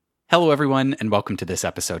Hello, everyone, and welcome to this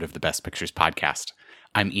episode of the Best Pictures podcast.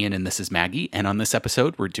 I'm Ian, and this is Maggie, and on this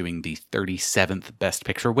episode, we're doing the 37th Best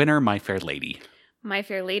Picture winner, My Fair Lady. My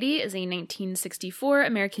Fair Lady is a 1964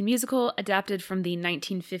 American musical adapted from the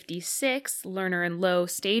 1956 Lerner and Loewe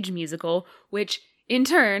stage musical, which, in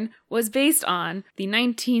turn, was based on the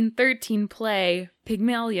 1913 play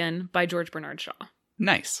Pygmalion by George Bernard Shaw.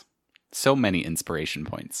 Nice. So many inspiration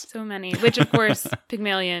points. So many. Which, of course,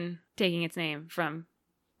 Pygmalion taking its name from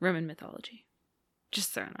Roman mythology. Just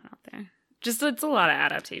throwing that out there. It's a lot of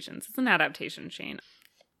adaptations. It's an adaptation chain.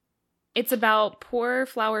 It's about poor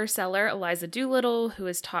flower seller Eliza Doolittle, who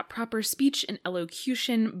is taught proper speech and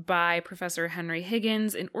elocution by Professor Henry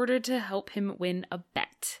Higgins in order to help him win a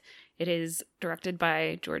bet. It is directed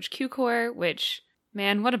by George Cukor, which,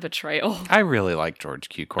 man, what a betrayal. I really like George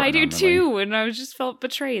Cukor. I do too, and I just felt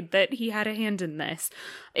betrayed that he had a hand in this.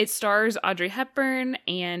 It stars Audrey Hepburn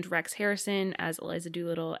and Rex Harrison as Eliza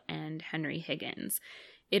Doolittle and Henry Higgins.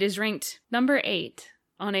 It is ranked number 8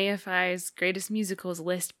 on AFI's Greatest Musicals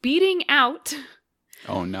list, beating out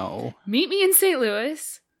Oh no. Meet Me in St.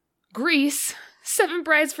 Louis, Grease, Seven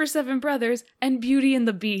Brides for Seven Brothers, and Beauty and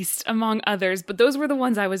the Beast, among others. But those were the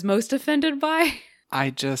ones I was most offended by.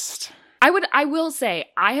 I will say,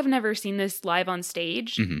 I have never seen this live on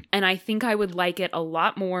stage, and I think I would like it a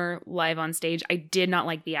lot more live on stage. I did not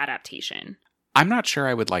like the adaptation. I'm not sure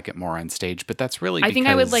I would like it more on stage, but that's really I think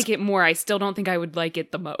I would like it more. I still don't think I would like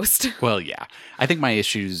it the most. Well, yeah. I think my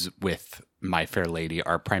issues with My Fair Lady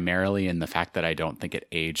are primarily in the fact that I don't think it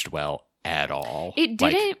aged well at all. It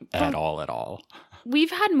didn't. At all.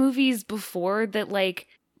 We've had movies before that, like,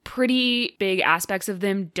 pretty big aspects of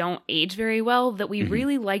them don't age very well, that we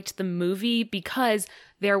really liked the movie because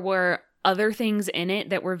there were other things in it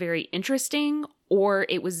that were very interesting, or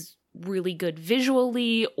it was really good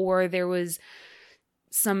visually, or there was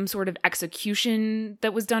some sort of execution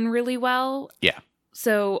that was done really well. Yeah.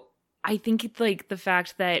 So I think it's like the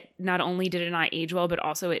fact that not only did it not age well, but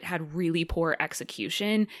also it had really poor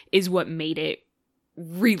execution is what made it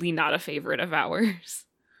really not a favorite of ours.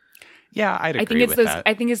 Yeah, I'd agree with that.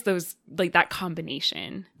 I think it's those, like, that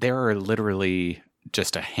combination. There are literally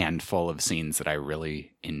just a handful of scenes that I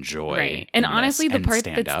really enjoy. Right. And honestly, the part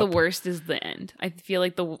that's the worst is the end. I feel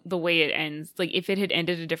like the way it ends, like, if it had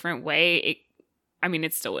ended a different way,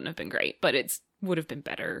 it still wouldn't have been great, but it would have been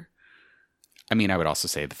better. I mean, I would also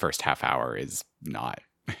say the first half hour is not.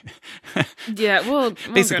 Yeah, we'll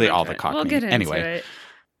basically all the cockney. We'll get into anyway. it.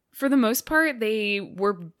 For the most part, they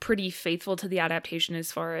were pretty faithful to the adaptation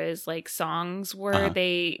as far as, like, songs were.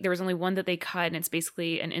 There was only one that they cut, and it's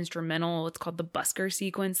basically an instrumental. It's called the Busker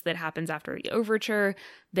sequence that happens after the overture.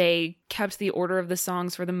 They kept the order of the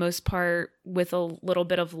songs for the most part with a little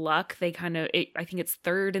bit of luck. They I think it's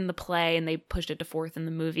third in the play, and they pushed it to fourth in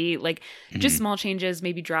the movie. Like, just small changes,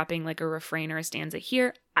 maybe dropping, like, a refrain or a stanza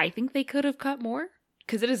here. I think they could have cut more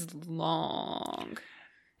because it is long.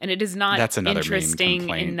 And it is not interesting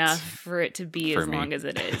enough for it to be as long as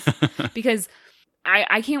it is. Because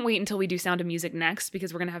I can't wait until we do Sound of Music next,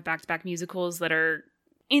 because we're going to have back-to-back musicals that are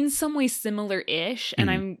in some way similar-ish.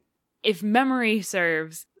 And if memory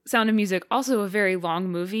serves, Sound of Music, also a very long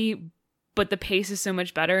movie, but the pace is so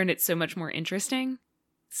much better and it's so much more interesting.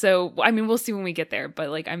 So, I mean, we'll see when we get there. But,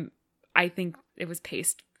 like, I think it was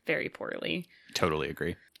paced very poorly. Totally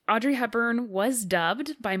agree. Audrey Hepburn was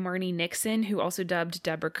dubbed by Marnie Nixon, who also dubbed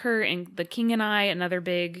Deborah Kerr in The King and I, another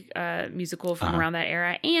big musical from around that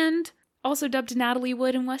era, and also dubbed Natalie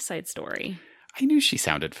Wood in West Side Story. I knew she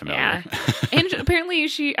sounded familiar. Yeah. And apparently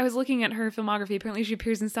I was looking at her filmography, apparently she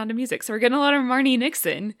appears in Sound of Music, so we're getting a lot of Marnie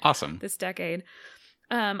Nixon. Awesome. This decade.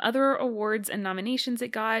 Other awards and nominations it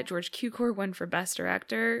got: George Cukor won for Best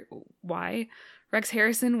Director. Why? Rex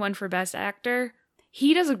Harrison won for Best Actor.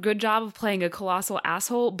 He does a good job of playing a colossal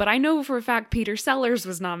asshole, but I know for a fact Peter Sellers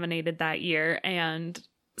was nominated that year, and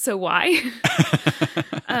so why?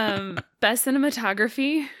 Best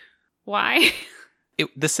cinematography, why?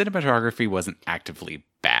 The cinematography wasn't actively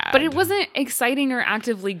bad. But it wasn't exciting or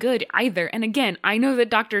actively good either. And again, I know that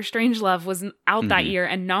Dr. Strangelove was out that year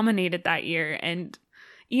and nominated that year, and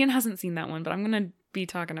Ian hasn't seen that one, but I'm going to be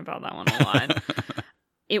talking about that one a lot.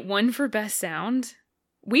 It won for Best Sound.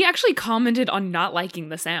 We actually commented on not liking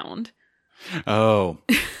the sound. Oh,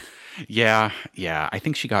 yeah. I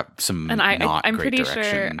think she got some I'm great pretty direction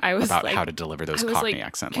sure I was about like, how to deliver those Cockney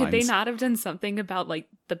accent lines. Could they not have done something about, like,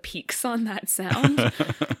 the peaks on that sound?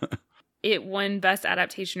 It won Best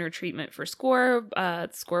Adaptation or Treatment for Score,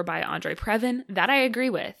 score by Andre Previn. That I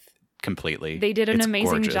agree with. completely. They did an It's amazing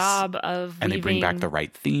gorgeous. job of And weaving, they bring back the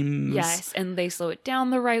right themes. Yes, and they slow it down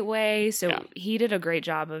the right way. So Yeah. he did a great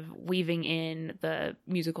job of weaving in the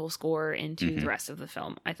musical score into Mm-hmm. the rest of the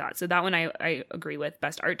film, I thought. So that one I agree with.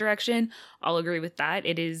 Best art direction, I'll agree with that.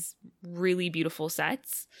 It is really beautiful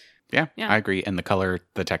sets. Yeah, Yeah. I agree. And the color,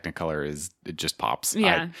 the Technicolor it just pops.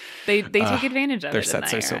 Yeah, they take advantage of Their it.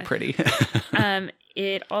 sets in are that so era. pretty.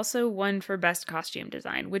 It also won for best costume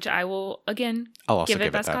design, which I will again I'll also give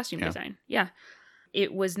it best that, costume yeah. design. Yeah.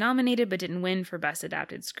 It was nominated but didn't win for best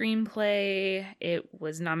adapted screenplay. It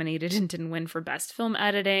was nominated and didn't win for best film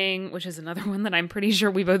editing, which is another one that I'm pretty sure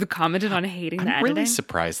we both commented on hating the I'm editing. really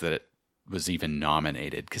surprised that it was even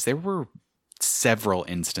nominated because there were several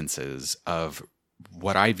instances of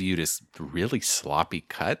what I viewed as really sloppy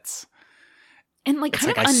cuts. And like It's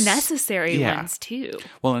kind like of I unnecessary yeah. ones too.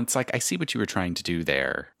 Well, and it's like, I see what you were trying to do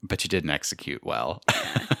there, but you didn't execute well.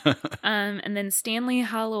 And then Stanley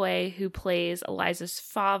Holloway, who plays Eliza's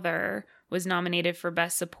father, was nominated for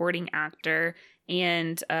Best Supporting Actor.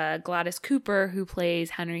 And Gladys Cooper, who plays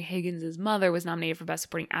Henry Higgins' mother, was nominated for Best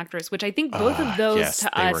Supporting Actress, which I think both of those yes, to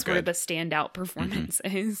they us were were good. the standout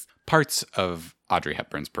performances. Parts of Audrey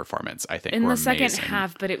Hepburn's performance, I think, In were the second amazing.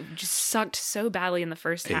 half, but it just sucked so badly in the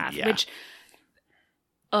first half, yeah. which,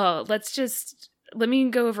 let me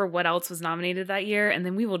go over what else was nominated that year, and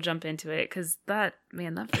then we will jump into it, because that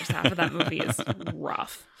first half of that movie is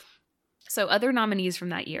rough. So other nominees from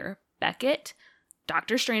that year: Beckett,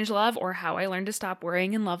 Dr. Strangelove, or How I Learned to Stop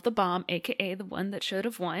Worrying and Love the Bomb, aka the one that should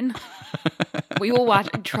have won. We will watch.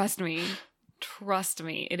 Trust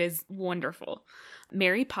me, it is wonderful.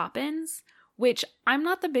 Mary Poppins, which I'm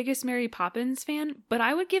not the biggest Mary Poppins fan, but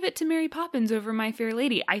I would give it to Mary Poppins over My Fair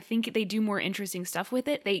Lady. I think they do more interesting stuff with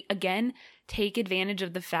it. They, again, take advantage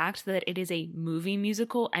of the fact that it is a movie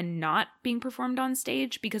musical and not being performed on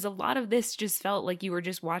stage, because a lot of this just felt like you were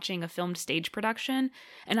just watching a filmed stage production.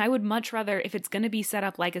 And I would much rather, if it's going to be set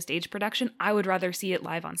up like a stage production, I would rather see it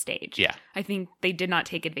live on stage. Yeah. I think they did not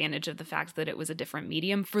take advantage of the fact that it was a different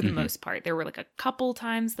medium for the most part. There were like a couple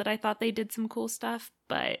times that I thought they did some cool stuff,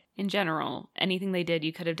 but in general, anything they did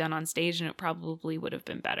you could have done on stage and it probably would have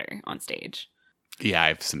been better on stage. Yeah, I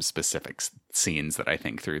have some specific scenes that I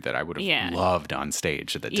think through that I would have loved on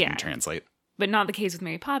stage that didn't translate. But not the case with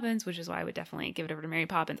Mary Poppins, which is why I would definitely give it over to Mary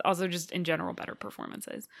Poppins. Also, just in general, better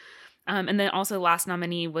performances. And then also last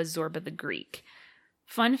nominee was Zorba the Greek.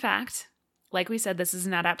 Fun fact, like we said, this is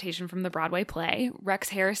an adaptation from the Broadway play. Rex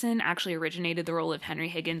Harrison actually originated the role of Henry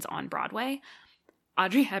Higgins on Broadway.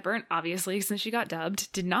 Audrey Hepburn, obviously, since she got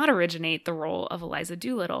dubbed, did not originate the role of Eliza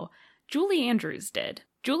Doolittle. Julie Andrews did.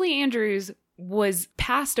 Julie Andrews was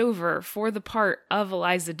passed over for the part of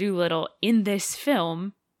Eliza Doolittle in this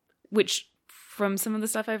film, which from some of the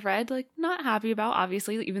stuff I've read, like, not happy about,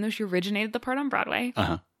 obviously, even though she originated the part on Broadway.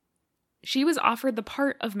 Uh-huh. She was offered the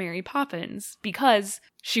part of Mary Poppins because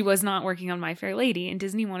she was not working on My Fair Lady and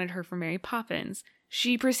Disney wanted her for Mary Poppins.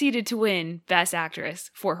 She proceeded to win Best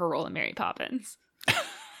Actress for her role in Mary Poppins.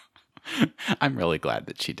 I'm really glad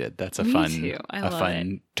that she did. That's a Me fun, too. I love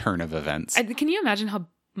fun turn of events. Can you imagine how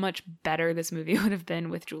much better this movie would have been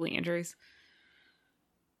with Julie Andrews?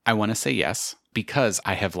 I want to say yes, because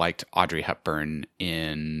I have liked Audrey Hepburn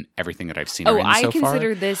in everything that I've seen her in so far. I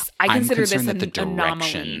consider this the an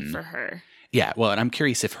anomaly direction for her. Yeah, well, and I'm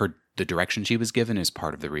curious if the direction she was given is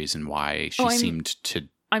part of the reason why she seemed to.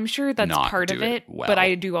 I'm sure that's not part of do it, well. But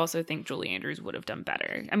I do also think Julie Andrews would have done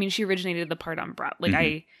better. I mean, she originated the part on Broadway.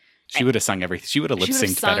 Like she would have sung everything. She would have lip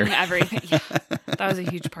synced better. Everything. Yeah, that was a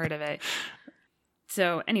huge part of it.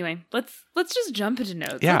 So anyway, let's just jump into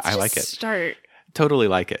notes. Yeah, I like it. Start. Totally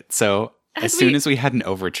like it. So as soon as we had an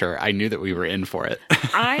overture, I knew that we were in for it.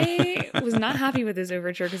 I was not happy with this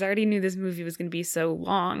overture because I already knew this movie was going to be so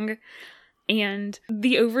long. And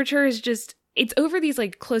the overture is just, it's over these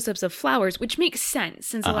like close-ups of flowers, which makes sense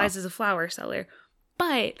since Eliza's a flower seller.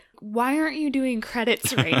 But why aren't you doing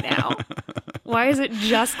credits right now? Why is it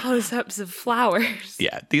just close-ups of flowers?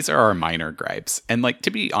 Yeah, these are our minor gripes. And like,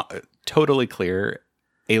 to be totally clear,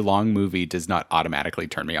 a long movie does not automatically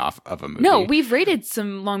turn me off of a movie. No, we've rated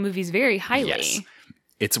some long movies very highly. Yes.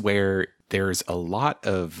 It's where there's a lot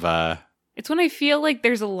of... It's when I feel like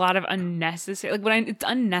there's a lot of unnecessary... Like when it's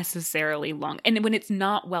unnecessarily long. And when it's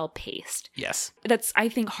not well paced. Yes. That's, I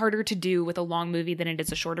think, harder to do with a long movie than it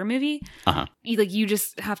is a shorter movie. Uh-huh. You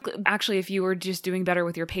just have... Actually, if you were just doing better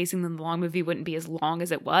with your pacing, then the long movie wouldn't be as long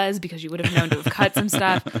as it was because you would have known to have cut some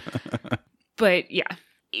stuff. But yeah.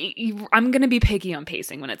 I'm going to be picky on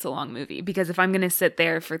pacing when it's a long movie because if I'm going to sit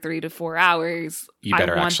there for 3 to 4 hours, you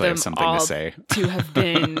better I want actually them have something all to say. to have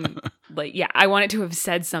been Like, yeah, I want it to have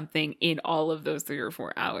said something in all of those 3 or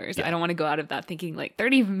 4 hours. Yeah. I don't want to go out of that thinking like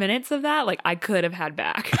 30 minutes of that, like I could have had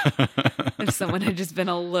back if someone had just been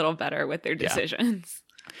a little better with their decisions.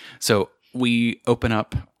 Yeah. So we open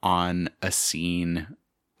up on a scene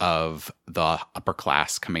of the upper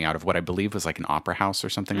class coming out of what I believe was like an opera house or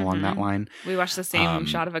something along that line. We watched the same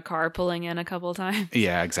shot of a car pulling in a couple of times.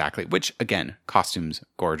 Yeah, exactly. Which, again, costumes,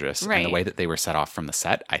 gorgeous. Right. And the way that they were set off from the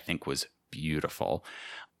set, I think was beautiful.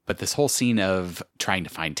 But this whole scene of trying to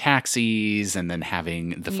find taxis and then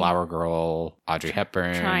having the flower girl, Audrey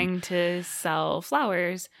Hepburn, trying to sell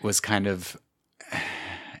flowers was kind of...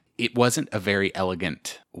 It wasn't a very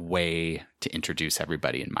elegant way to introduce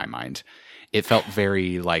everybody in my mind. It felt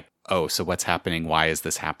very like, oh, so what's happening? Why is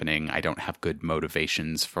this happening? I don't have good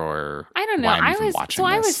motivations for I don't know. why I'm even watching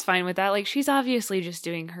this. I was fine with that. Like, she's obviously just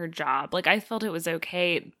doing her job. Like, I felt it was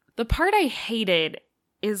okay. The part I hated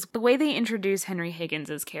is the way they introduce Henry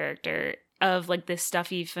Higgins' character of like this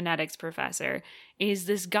stuffy phonetics professor. Is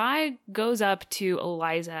this guy goes up to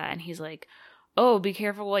Eliza and he's like, oh, be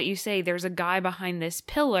careful what you say. There's a guy behind this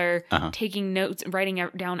pillar taking notes and writing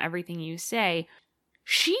down everything you say.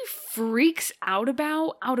 She freaks out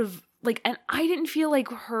of like, and I didn't feel like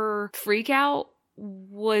her freak out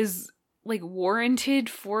was like warranted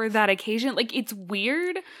for that occasion. Like, it's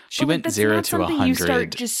weird. She went 0 to 100. You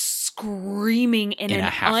start just screaming in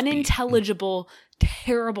an unintelligible,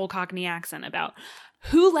 terrible Cockney accent about.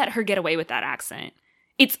 Who let her get away with that accent?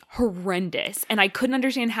 It's horrendous. And I couldn't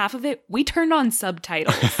understand half of it. We turned on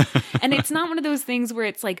subtitles. And it's not one of those things where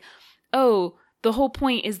it's like, oh, the whole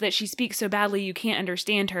point is that she speaks so badly you can't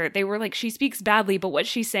understand her. They were like, she speaks badly, but what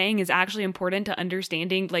she's saying is actually important to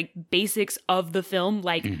understanding like basics of the film,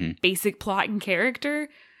 like basic plot and character.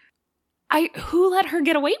 Who let her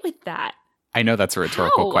get away with that? I know that's a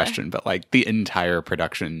rhetorical question, but like the entire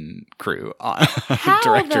production crew,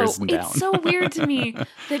 directors and down. It's so weird to me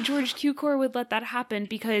that George Cukor would let that happen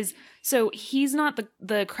because he's not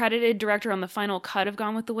the credited director on the final cut of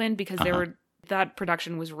Gone with the Wind because that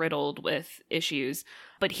production was riddled with issues,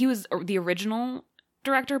 but he was the original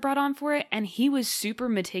director brought on for it, and he was super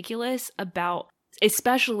meticulous about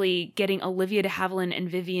especially getting Olivia de Havilland and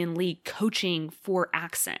Vivian Leigh coaching for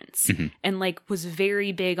accents, and like was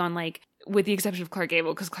very big on like, with the exception of Clark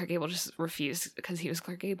Gable, because Clark Gable just refused because he was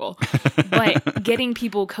Clark Gable, but getting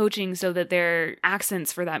people coaching so that their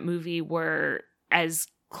accents for that movie were as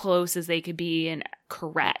close as they could be and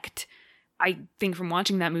correct. I think from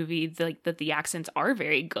watching that movie, like that the accents are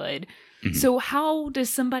very good. So how does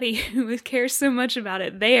somebody who cares so much about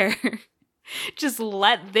it there just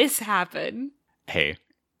let this happen? Hey,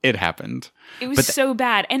 it happened. It was so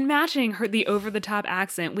bad. And matching the over-the-top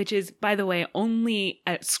accent, which is, by the way, only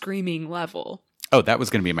at screaming level. Oh, that was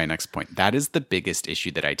going to be my next point. That is the biggest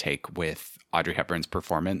issue that I take with Audrey Hepburn's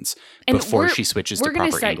performance before she switches to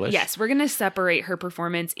proper English. Yes, we're going to separate her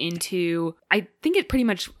performance into, I think it pretty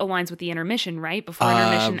much aligns with the intermission, right? Before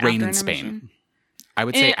intermission, after Rain in intermission. Spain. I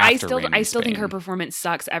would say after Rain in Spain. I still think her performance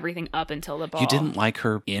sucks everything up until the ball. You didn't like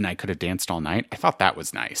her in I Could Have Danced All Night? I thought that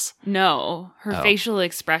was nice. No, her facial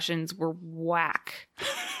expressions were whack.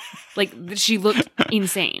 Like, she looked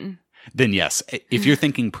insane. Then yes, if you're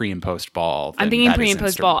thinking pre and post ball, I'm thinking pre and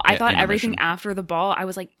post ball. I thought everything after the ball, I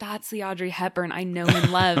was like, that's the Audrey Hepburn I know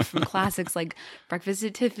and love from classics like Breakfast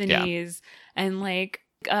at Tiffany's and like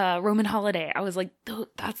Roman Holiday. I was like,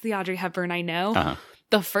 that's the Audrey Hepburn I know.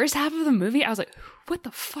 The first half of the movie, I was like, what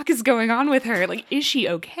the fuck is going on with her? Like, is she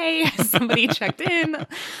okay? Has somebody checked in?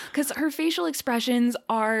 Because her facial expressions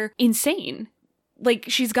are insane. Like,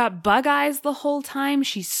 she's got bug eyes the whole time.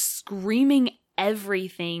 She's screaming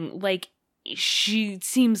everything. Like, she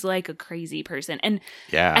seems like a crazy person. And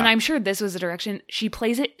I'm sure this was the direction. She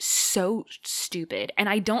plays it so stupid. And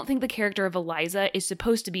I don't think the character of Eliza is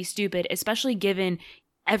supposed to be stupid, especially given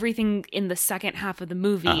everything in the second half of the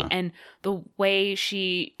movie and the way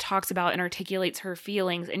she talks about and articulates her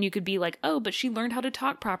feelings. And you could be like, oh, but she learned how to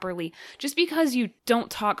talk properly. Just because you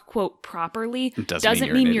don't talk, quote, properly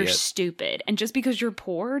doesn't mean you're stupid. And just because you're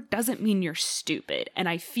poor doesn't mean you're stupid. And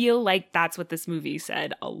I feel like that's what this movie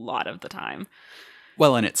said a lot of the time.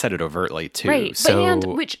 Well, and it said it overtly too. Right, and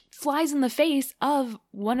which flies in the face of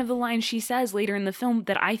one of the lines she says later in the film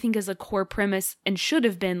that I think is a core premise and should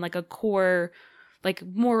have been like a core like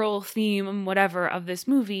moral theme, whatever, of this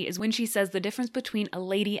movie is when she says the difference between a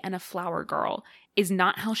lady and a flower girl is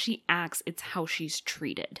not how she acts, it's how she's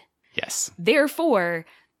treated. Yes. Therefore,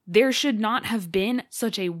 there should not have been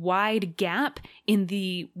such a wide gap in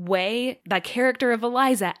the way the character of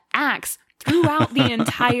Eliza acts throughout the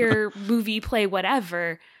entire movie, play,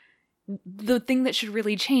 whatever. The thing that should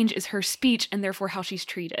really change is her speech and therefore how she's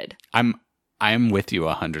treated. I'm I'm with you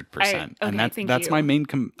 100%. And that's my main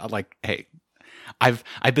hey, I've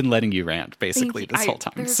been letting you rant basically this whole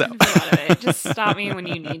time. There's So gonna be a lot of it. Just stop me when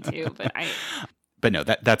you need to. But no,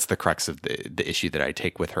 that's the crux of the issue that I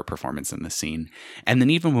take with her performance in the scene. And then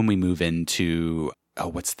even when we move into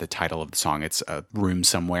what's the title of the song? It's a Room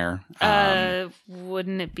Somewhere.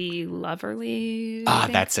 Wouldn't it be Loverly?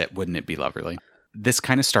 That's it. Wouldn't it be Loverly? This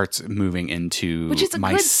kind of starts moving into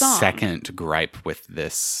my second gripe with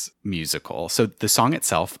this musical. So the song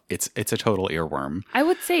itself, it's a total earworm. I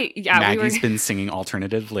would say, yeah. Maggie's been singing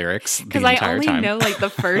alternative lyrics the entire time. Because I only know like the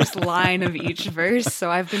first line of each verse,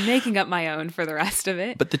 so I've been making up my own for the rest of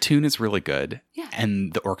it. But the tune is really good. Yeah.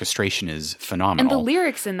 And the orchestration is phenomenal. And the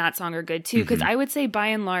lyrics in that song are good too, because I would say by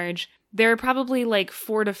and large, there are probably like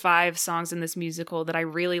 4 to 5 songs in this musical that I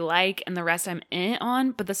really like, and the rest I'm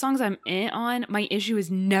on. But the songs I'm on, my issue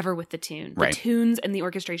is never with the tune. The tunes and the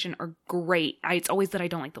orchestration are great. It's always that I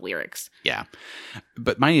don't like the lyrics. Yeah.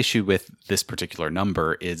 But my issue with this particular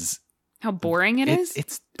number is how boring it is.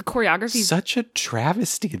 It's the choreography. Such a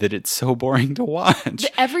travesty that it's so boring to watch.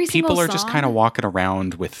 Every single people are song, just kind of walking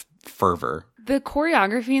around with fervor. The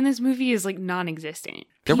choreography in this movie is like non-existent.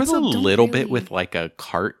 There was a little bit with like a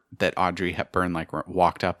cart that Audrey Hepburn like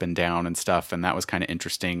walked up and down and stuff, and that was kind of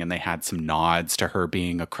interesting. And they had some nods to her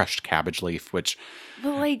being a crushed cabbage leaf, which,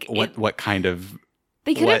 but like, what kind of?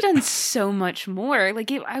 They could have done so much more.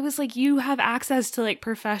 Like, I was like, you have access to like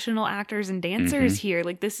professional actors and dancers here.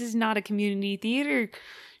 Like, this is not a community theater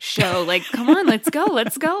show. Like, come on, let's go.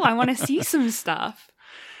 I want to see some stuff.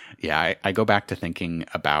 Yeah, I go back to thinking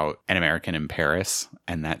about An American in Paris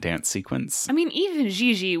and that dance sequence. I mean, even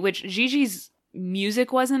Gigi, which Gigi's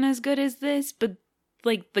music wasn't as good as this, but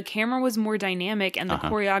like the camera was more dynamic and the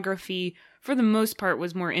choreography, for the most part,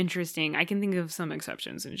 was more interesting. I can think of some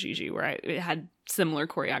exceptions in Gigi where it had similar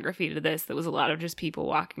choreography to this. That was a lot of just people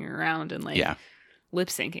walking around and like lip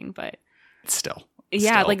syncing, but still,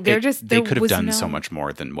 like they could have done so much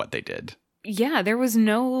more than what they did. Yeah, there was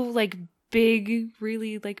no like big,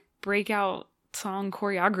 really like breakout song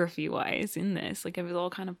choreography wise in this. Like, it was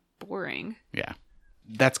all kind of boring. Yeah.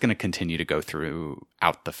 That's going to continue to go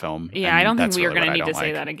throughout the film. Yeah, I don't think we are going to need to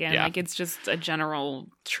say that again. Yeah. Like, it's just a general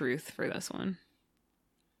truth for this one.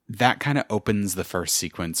 That kind of opens the first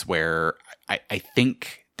sequence where I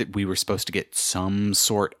think that we were supposed to get some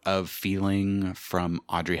sort of feeling from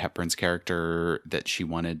Audrey Hepburn's character that she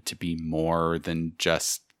wanted to be more than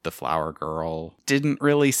just the flower girl. Didn't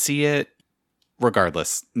really see it.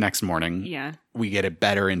 Regardless, next morning, we get a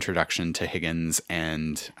better introduction to Higgins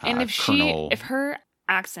and Colonel. If her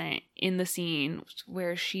accent in the scene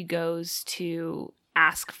where she goes to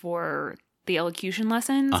ask for the elocution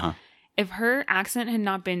lessons, if her accent had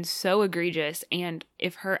not been so egregious and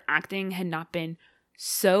if her acting had not been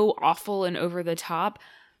so awful and over the top,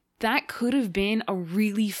 that could have been a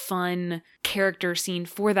really fun character scene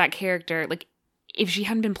for that character. Like, if she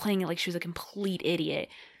hadn't been playing it like she was a complete idiot,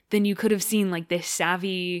 then you could have seen like this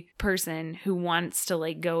savvy person who wants to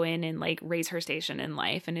like go in and like raise her station in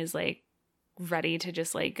life and is like ready to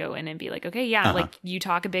just like go in and be like, okay, like you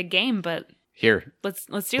talk a big game, but here, let's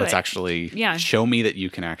do it. Let's actually show me that you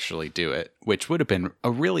can actually do it, which would have been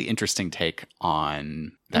a really interesting take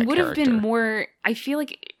on that. It would have been more. I feel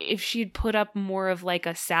like if she'd put up more of like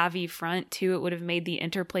a savvy front too, it would have made the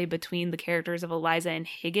interplay between the characters of Eliza and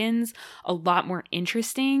Higgins a lot more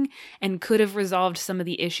interesting and could have resolved some of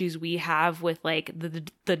the issues we have with like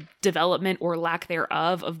the development or lack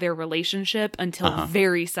thereof of their relationship until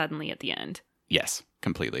very suddenly at the end. Yes,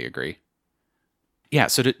 completely agree. Yeah,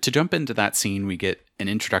 so to jump into that scene, we get an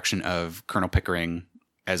introduction of Colonel Pickering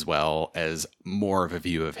as well as more of a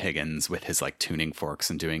view of Higgins with his like tuning forks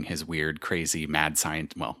and doing his weird, crazy, mad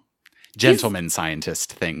gentleman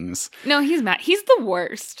scientist things. No, he's mad. He's the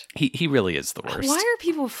worst. He really is the worst. Why are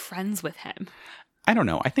people friends with him? I don't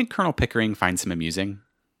know. I think Colonel Pickering finds him amusing.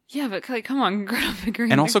 Yeah, but like, come on, Colonel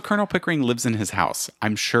Pickering. And also Colonel Pickering lives in his house.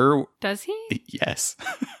 I'm sure. Does he? Yes.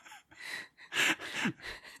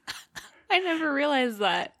 I never realized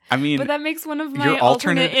that. I mean, but that makes one of my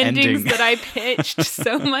alternate endings that I pitched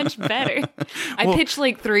so much better. I pitched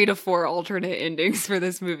like 3 to 4 alternate endings for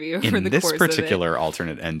this movie over the course of it. In this particular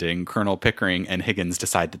alternate ending, Colonel Pickering and Higgins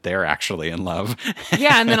decide that they're actually in love.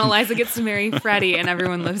 Yeah, and then Eliza gets to marry Freddie and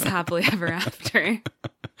everyone lives happily ever after.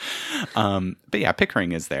 But yeah,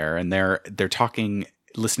 Pickering is there and they're talking,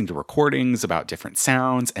 listening to recordings about different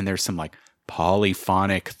sounds, and there's some like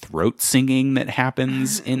polyphonic throat singing that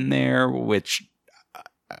happens in there, which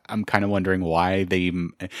I'm kind of wondering why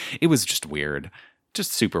it was just weird,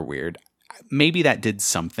 just super weird. Maybe that did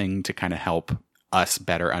something to kind of help us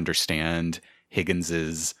better understand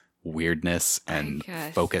Higgins's weirdness and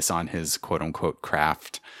focus on his quote unquote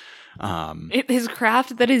craft. His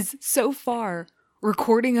craft that is so far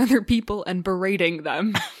recording other people and berating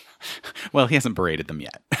them. Well, he hasn't berated them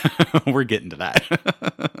yet. We're getting to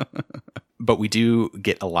that. But we do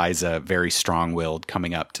get Eliza very strong-willed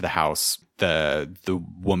coming up to the house. The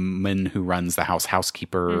woman who runs the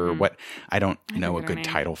housekeeper. What I don't know a good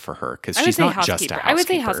title for her because she's not just a housekeeper. I would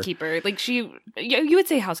say housekeeper. Like you would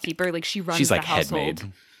say housekeeper. Like she runs. She's like the household. head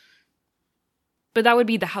maid. But that would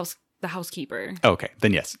be the housekeeper. Okay,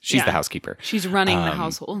 then yes, she's the housekeeper. She's running the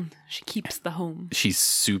household. She keeps the home. She's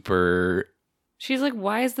super. She's like,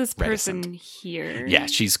 why is this person reticent. here? Yeah,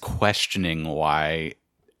 she's questioning why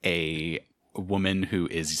a woman who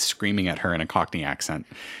is screaming at her in a Cockney accent,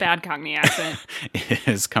 bad Cockney accent,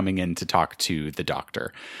 is coming in to talk to the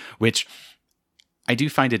doctor, which I do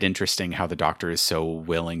find it interesting how the doctor is so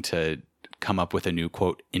willing to come up with a new,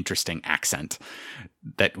 quote, interesting accent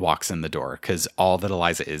that walks in the door, because all that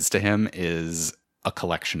Eliza is to him is a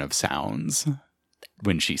collection of sounds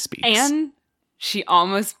when she speaks. And she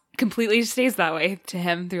almost completely stays that way to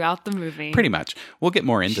him throughout the movie. Pretty much. We'll get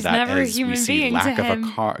more into that as we see lack of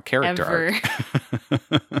a character arc.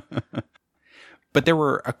 But there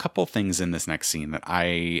were a couple things in this next scene that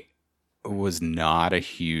I was not a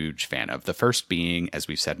huge fan of. The first being, as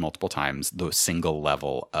we've said multiple times, the single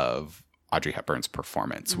level of Audrey Hepburn's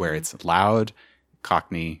performance, where it's loud,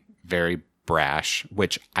 cockney, very brash,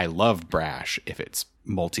 which I love brash if it's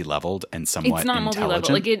multi-leveled and somewhat intelligent. It's not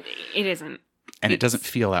multi-level. Like it isn't. And it doesn't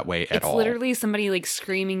feel that way at all. It's literally somebody like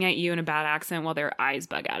screaming at you in a bad accent while their eyes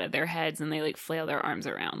bug out of their heads and they like flail their arms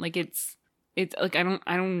around. Like it's like I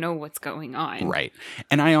don't know what's going on. Right.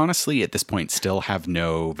 And I honestly at this point still have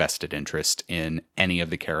no vested interest in any of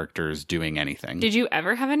the characters doing anything. Did you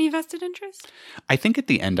ever have any vested interest? I think at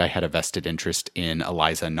the end I had a vested interest in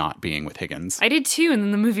Eliza not being with Higgins. I did too, and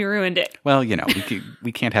then the movie ruined it. Well, you know,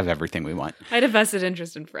 we can't have everything we want. I had a vested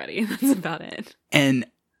interest in Freddie. That's about it. And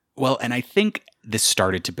I think this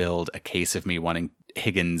started to build a case of me wanting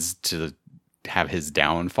Higgins to have his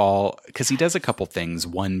downfall, because he does a couple things.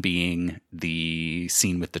 One being the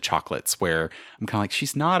scene with the chocolates, where I'm kind of like,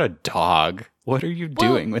 she's not a dog. What are you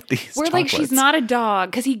doing with these chocolates? We're like, she's not a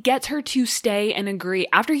dog, because he gets her to stay and agree.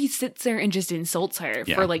 After he sits there and just insults her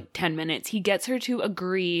for like 10 minutes, he gets her to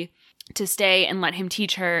agree to stay and let him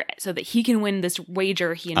teach her so that he can win this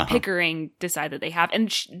wager he and Pickering decide that they have.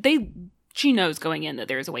 And she knows going in that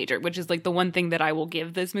there's a wager, which is like the one thing that I will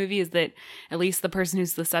give this movie is that at least the person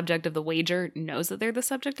who's the subject of the wager knows that they're the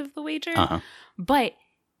subject of the wager. But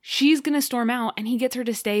she's going to storm out and he gets her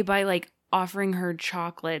to stay by like offering her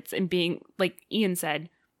chocolates and being, like Ian said,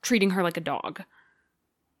 treating her like a dog.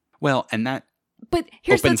 Well, and that but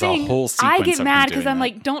here's the thing. I get mad because I'm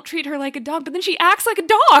like, don't treat her like a dog, but then she acts like a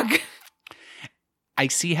dog. I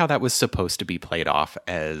see how that was supposed to be played off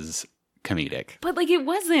as comedic, but like it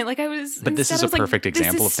wasn't. Like I was. But this is a perfect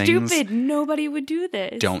example of things. Stupid. Nobody would do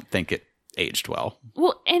this. Don't think it aged well.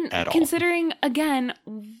 Well, and considering again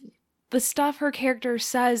the stuff her character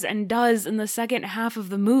says and does in the second half of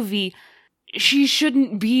the movie, she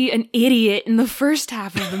shouldn't be an idiot in the first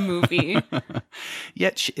half of the movie.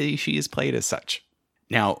 Yet she is played as such.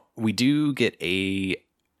 Now we do get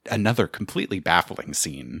another completely baffling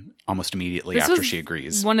scene almost immediately after she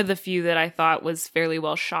agrees. One of the few that I thought was fairly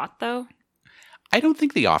well shot, though. I don't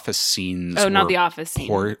think the office scenes. Oh, not the office scene.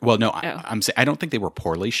 Well, no, I'm saying I don't think they were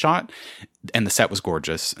poorly shot, and the set was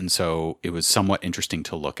gorgeous, and so it was somewhat interesting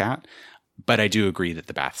to look at. But I do agree that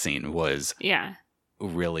the bath scene was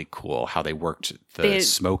really cool. How they worked the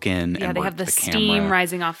smoke in, and they have the steam camera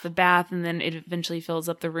rising off the bath, and then it eventually fills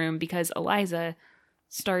up the room because Eliza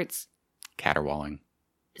starts caterwauling,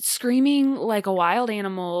 screaming like a wild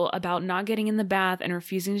animal about not getting in the bath and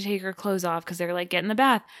refusing to take her clothes off because they're like, get in the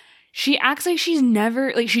bath. She acts like she's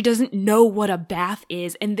never, like she doesn't know what a bath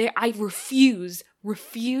is. And I refuse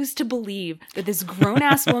to believe that this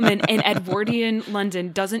grown-ass woman in Edwardian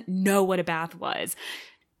London doesn't know what a bath was.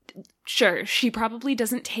 Sure, she probably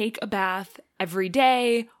doesn't take a bath every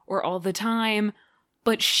day or all the time,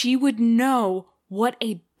 but she would know what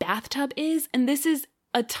a bathtub is. And this is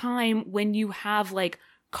a time when you have like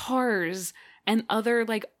cars and other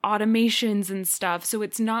like automations and stuff. So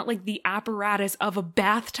it's not like the apparatus of a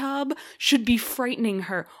bathtub should be frightening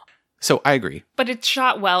her. So I agree. But it's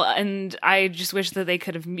shot well, and I just wish that they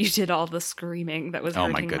could have muted all the screaming that was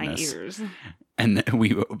hurting my ears. And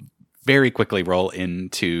we very quickly roll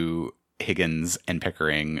into Higgins and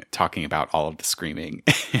Pickering talking about all of the screaming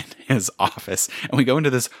in his office. And we go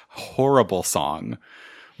into this horrible song,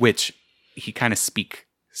 which he kind of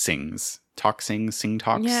sings. Talks.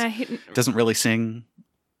 Yeah. Doesn't really sing.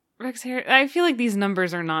 Rex Harris. I feel like these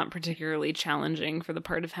numbers are not particularly challenging for the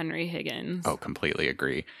part of Henry Higgins. Oh, completely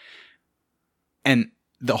agree. And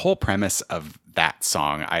the whole premise of that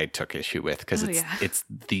song I took issue with because it's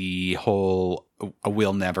the whole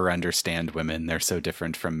we'll never understand women. They're so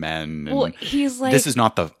different from men. And well, he's like, this is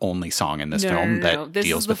not the only song in this film that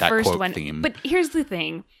deals with that quote theme. But here's the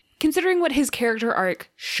thing. Considering what his character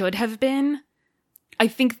arc should have been, I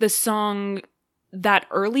think the song, that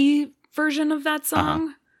early version of that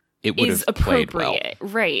song, it would is have played well.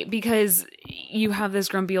 Right? Because you have this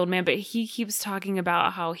grumpy old man, but he keeps talking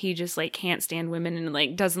about how he just like can't stand women and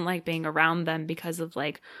like doesn't like being around them because of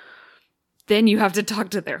like, then you have to talk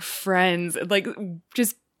to their friends, like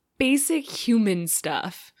just basic human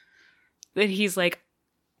stuff that he's like,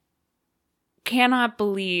 cannot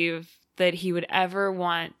believe that he would ever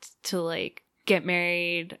want to like get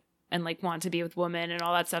married and like want to be with women and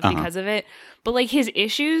all that stuff because of it. But like his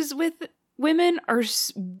issues with women are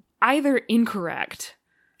either incorrect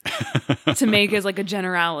to make as like a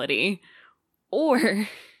generality, or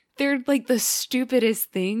they're like the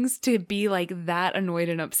stupidest things to be like that annoyed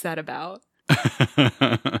and upset about.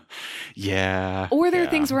 Yeah. Or there are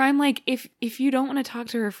things where I'm like, if you don't want to talk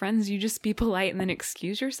to her friends, you just be polite and then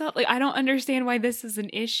excuse yourself. Like, I don't understand why this is an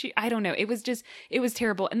issue. I don't know. It was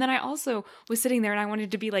terrible. And then I also was sitting there and I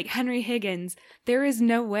wanted to be like, Henry Higgins, there is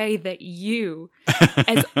no way that you,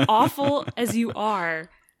 as awful as you are,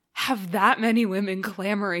 have that many women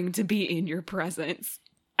clamoring to be in your presence.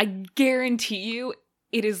 I guarantee you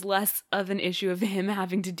it is less of an issue of him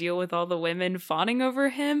having to deal with all the women fawning over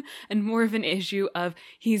him and more of an issue of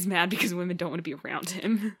he's mad because women don't want to be around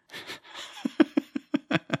him.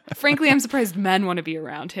 Frankly, I'm surprised men want to be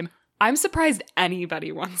around him. I'm surprised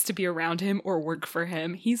anybody wants to be around him or work for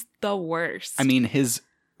him. He's the worst. I mean,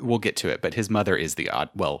 we'll get to it, but his mother is the odd,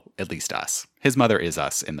 well, at least us. His mother is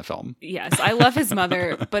us in the film. Yes, I love his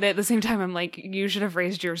mother, but at the same time, I'm like, you should have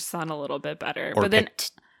raised your son a little bit better. Or but then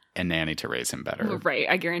picked a nanny to raise him better. Right,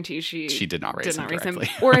 I guarantee she did not raise him directly.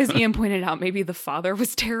 Or as Ian pointed out, maybe the father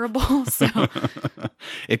was terrible. So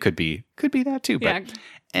it could be that too. But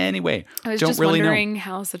anyway, I was don't just really wondering know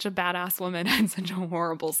how such a badass woman had such a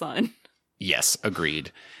horrible son. Yes,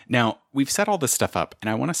 agreed. Now, we've set all this stuff up, and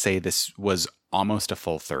I want to say this was almost a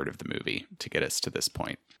full third of the movie to get us to this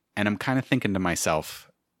point. And I'm kind of thinking to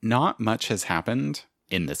myself, not much has happened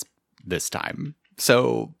in this time.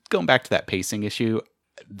 So going back to that pacing issue,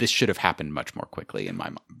 this should have happened much more quickly in my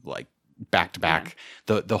mind, like back to back.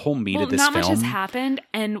 The whole meat of this film. Not much has happened,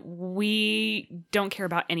 and we don't care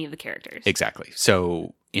about any of the characters. Exactly.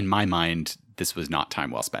 So in my mind, this was not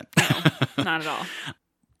time well spent. No, not at all.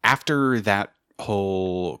 After that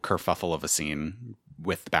whole kerfuffle of a scene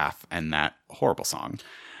with the bath and that horrible song,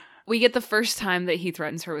 we get the first time that he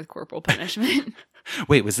threatens her with corporal punishment.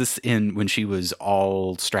 Wait, was this when she was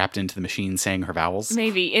all strapped into the machine saying her vowels?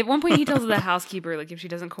 Maybe. At one point he tells the housekeeper, like, if she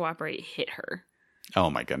doesn't cooperate, hit her.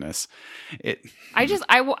 Oh my goodness. I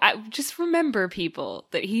just remember, people,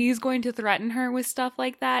 that he's going to threaten her with stuff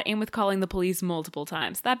like that and with calling the police multiple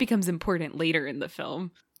times. That becomes important later in the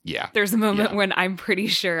film. Yeah. There's a moment when I'm pretty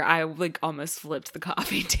sure I like almost flipped the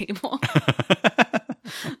coffee table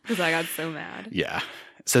because I got so mad. Yeah.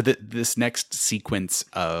 So this next sequence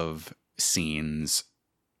of scenes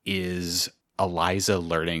is Eliza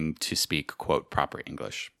learning to speak, quote, proper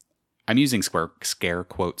English. I'm using scare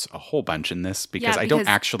quotes a whole bunch in this because I don't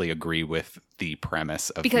actually agree with the premise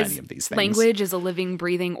of many of these things. Language is a living,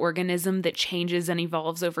 breathing organism that changes and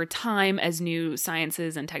evolves over time as new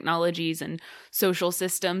sciences and technologies and social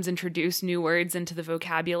systems introduce new words into the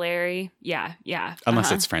vocabulary. Yeah.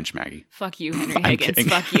 Unless it's French, Maggie. Fuck you, Henry Higgins.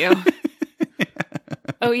 Fuck you.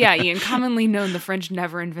 Oh, yeah, Ian. Commonly known, the French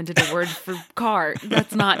never invented a word for car.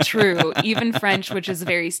 That's not true. Even French, which is a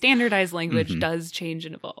very standardized language, does change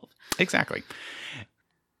and evolve. Exactly.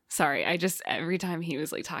 Sorry, every time he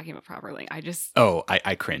was like talking about properly,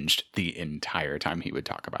 I cringed the entire time he would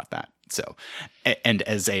talk about that. So, and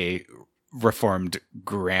as a reformed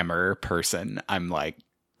grammar person, I'm like,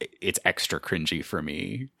 it's extra cringy for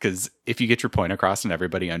me because if you get your point across and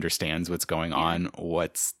everybody understands what's going on,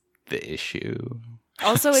 what's the issue?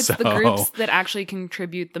 Also, it's the groups that actually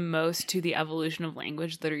contribute the most to the evolution of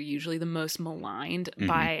language that are usually the most maligned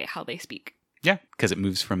by how they speak. Yeah, because it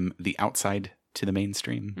moves from the outside to the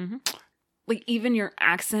mainstream. Mm-hmm. Like, even your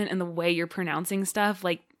accent and the way you're pronouncing stuff,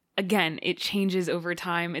 like, again, it changes over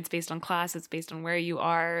time. It's based on class. It's based on where you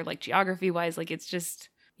are, like, geography-wise. Like, it's just,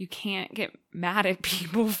 you can't get mad at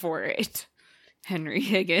people for it. Henry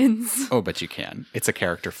Higgins. Oh, but you can. It's a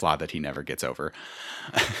character flaw that he never gets over.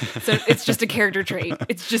 So it's just a character trait.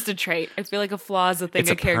 It's just a trait. I feel like a flaw is a thing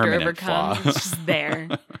a character overcomes. It's just there.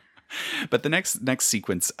 But the next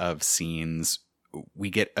sequence of scenes, we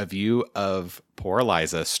get a view of poor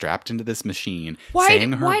Eliza strapped into this machine,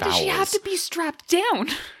 saying her Why vowels. does she have to be strapped down?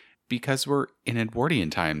 Because we're in Edwardian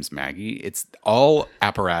times, Maggie. It's all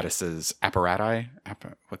apparatuses. Apparati?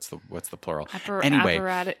 What's the plural? Anyway,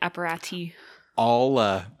 apparati.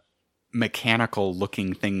 All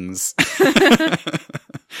mechanical-looking things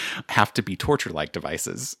have to be torture-like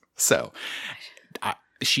devices. So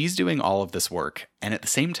she's doing all of this work, and at the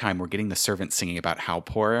same time, we're getting the servant singing about how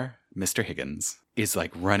poor Mr. Higgins is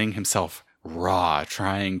like running himself raw,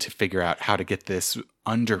 trying to figure out how to get this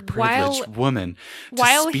underprivileged woman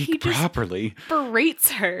to speak properly.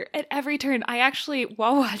 Berates her at every turn. I actually,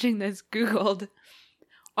 while watching this, Googled,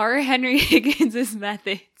 are Henry Higgins'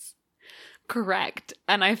 methods correct?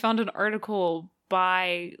 And I found an article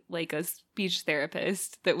by like a speech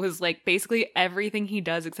therapist that was like, basically everything he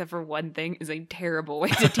does except for one thing is a terrible way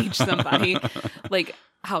to teach somebody like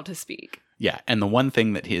how to speak. Yeah, and the one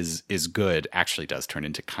thing that is good actually does turn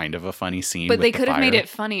into kind of a funny scene. But they could have made it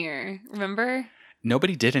funnier, remember?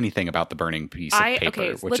 Nobody did anything about the burning piece of paper,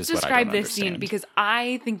 okay, which let's is what I don't describe this understand. scene because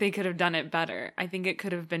I think they could have done it better. I think it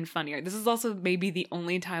could have been funnier. This is also maybe the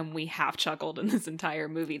only time we have chuckled in this entire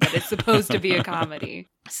movie that it's supposed to be a comedy.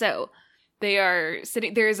 So they are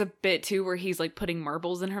sitting. There is a bit too where he's like putting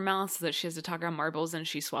marbles in her mouth so that she has to talk around marbles and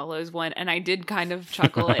she swallows one. And I did kind of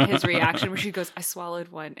chuckle at his reaction where she goes, "I swallowed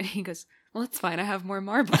one," and he goes, "Well, it's fine. I have more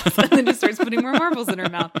marbles," and then just starts putting more marbles in her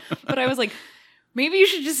mouth. But I was like, maybe you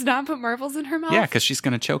should just not put marbles in her mouth. Yeah, because she's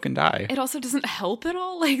going to choke and die. It also doesn't help at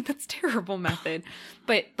all. Like, that's a terrible method.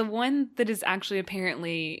 But the one that is actually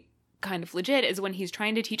apparently kind of legit is when he's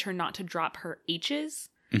trying to teach her not to drop her H's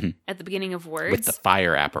at the beginning of words. With the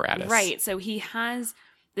fire apparatus. Right. So he has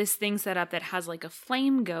this thing set up that has like a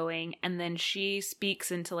flame going, and then she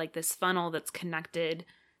speaks into like this funnel that's connected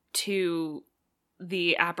to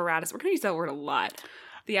the apparatus. We're going to use that word a lot.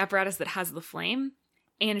 The apparatus that has the flame.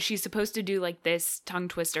 And she's supposed to do like this tongue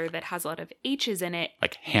twister that has a lot of H's in it.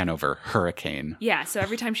 Like Hanover Hurricane. Yeah. So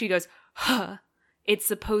every time she goes, huh, it's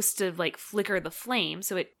supposed to like flicker the flame.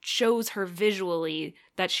 So it shows her visually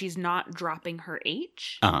that she's not dropping her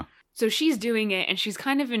H. Uh-huh. So she's doing it and she's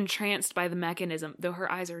kind of entranced by the mechanism, though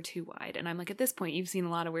her eyes are too wide. And I'm like, at this point, you've seen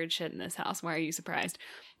a lot of weird shit in this house. Why are you surprised?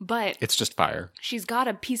 But it's just fire. She's got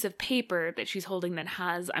a piece of paper that she's holding that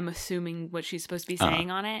has, I'm assuming, what she's supposed to be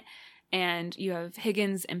saying on it. And you have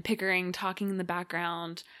Higgins and Pickering talking in the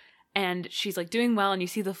background. And she's like doing well, and you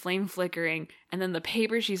see the flame flickering. And then the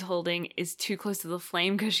paper she's holding is too close to the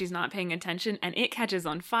flame because she's not paying attention. And it catches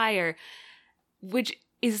on fire, which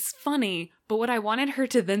is funny. But what I wanted her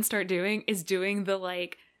to then start doing is doing the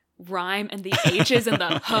like rhyme and the H's and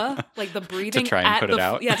the huh, like the breathing. To try and put it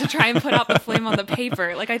out? Yeah, to try and put out the flame on the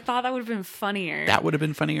paper. Like I thought that would have been funnier. That would have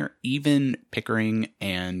been funnier. Even Pickering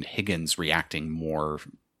and Higgins reacting more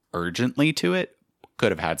urgently to it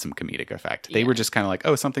could have had some comedic effect. They were just kind of like,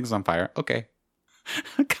 oh, something's on fire. Okay.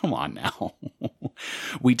 Come on now.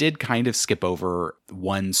 We did kind of skip over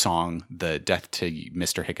one song, the Death to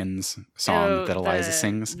Mr. Higgins song that Eliza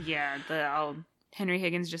sings. Yeah, the Henry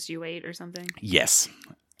Higgins Just You Wait or something. Yes.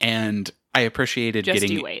 And I appreciated Just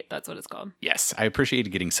getting... You Wait, that's what it's called. Yes. I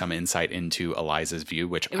appreciated getting some insight into Eliza's view,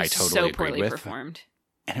 which I totally agreed with. Performed.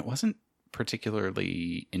 And it wasn't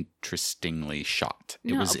particularly interestingly shot.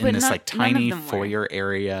 It was in this like tiny foyer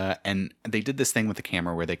area, and they did this thing with the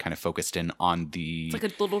camera where they kind of focused in on the it's like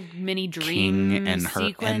a little mini dream and her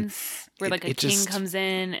sequence where like a king comes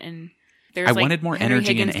in and there's I wanted more Henry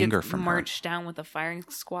energy Higgins and anger from her. Marched down with a firing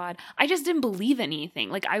squad. I just didn't believe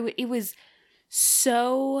anything. Like it was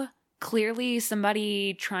so clearly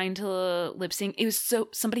somebody trying to lip sync. It was so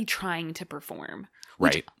somebody trying to perform.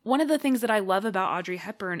 Right. One of the things that I love about Audrey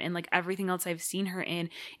Hepburn and like everything else I've seen her in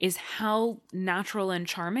is how natural and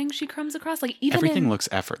charming she comes across. Like even everything looks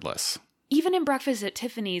effortless. Even in Breakfast at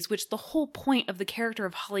Tiffany's, which the whole point of the character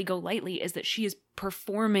of Holly Golightly is that she is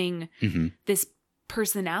performing this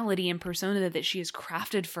personality and persona that she has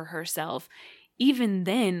crafted for herself. Even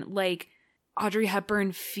then, like Audrey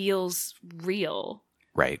Hepburn feels real.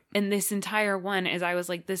 Right. And this entire one is I was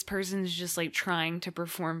like, this person's just like trying to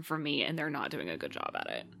perform for me and they're not doing a good job at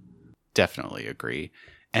it. Definitely agree.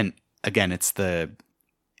 And again, it's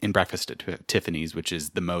in Breakfast at Tiffany's, which is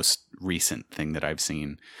the most recent thing that I've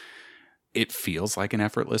seen. It feels like an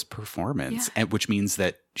effortless performance, and which means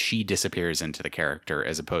that she disappears into the character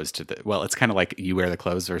as opposed to well, it's kind of like you wear the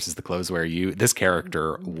clothes versus the clothes wear you. This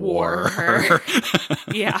character wore her.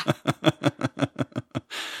 Yeah.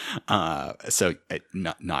 So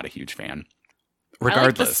not a huge fan. Regardless, I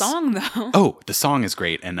like the song though. Oh, the song is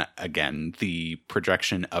great, and again, the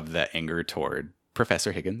projection of the anger toward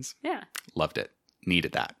Professor Higgins. Yeah, loved it.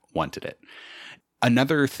 Needed that. wanted it.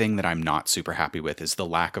 Another thing that I'm not super happy with is the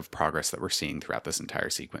lack of progress that we're seeing throughout this entire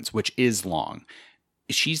sequence, which is long.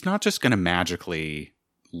 She's not just going to magically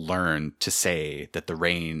learn to say that the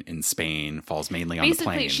rain in Spain falls mainly on the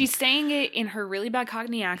plain. Basically, she's saying it in her really bad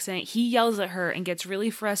Cockney accent. He yells at her and gets really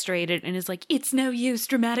frustrated and is like, "It's no use,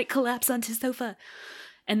 dramatic collapse onto sofa."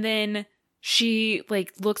 And then she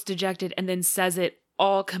like looks dejected and then says it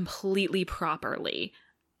all completely properly.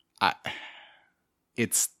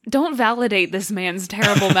 Don't validate this man's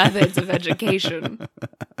terrible methods of education.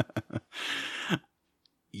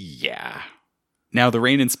 Yeah. Now, the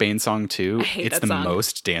Rain in Spain song, too, it's the song.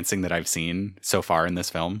 most dancing that I've seen so far in this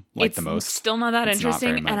film. Like, it's the most. Still not that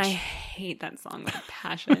interesting, not and I hate that song with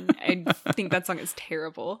passion. I think that song is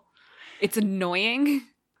terrible. It's annoying.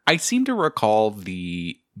 I seem to recall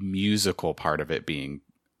the musical part of it being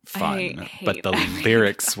fun, but the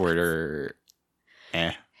lyrics were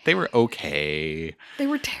they were okay. They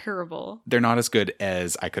were terrible. They're not as good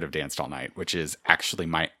as I Could Have Danced All Night, which is actually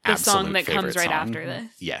my absolute song that favorite comes right song. after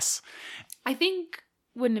this. Yes. I think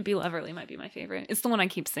Wouldn't It Be Loverly might be my favorite. It's the one I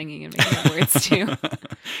keep singing and making up words to.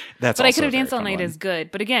 But I Could Have Danced All Night is good.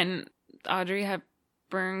 But again, Audrey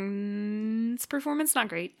Hepburn's performance, not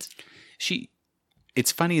great.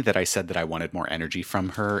 It's funny that I said that I wanted more energy from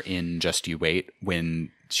her in Just You Wait when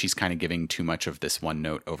she's kind of giving too much of this one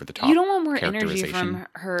note over the top. You don't want more energy from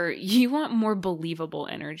her. You want more believable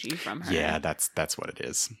energy from her. Yeah, that's what it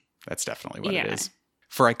is. That's definitely what it is.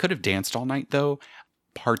 For I Could Have Danced All Night, though,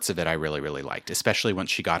 parts of it I really, really liked, especially once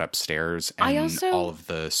she got upstairs and all of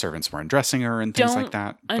the servants were undressing her and things like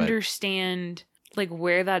that. Understand like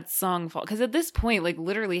where that song falls, because at this point, like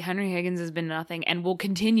literally Henry Higgins has been nothing and will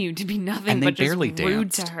continue to be nothing but just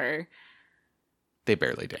rude to her. They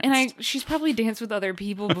barely danced. And she's probably danced with other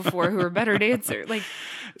people before who are better dancers. Like,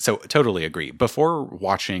 so totally agree. Before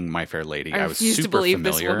watching My Fair Lady, I was super to believe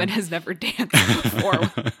familiar. This woman has never danced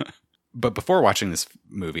before. But before watching this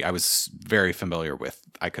movie, I was very familiar with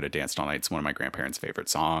I Could Have Danced All Night. It's one of my grandparents' favorite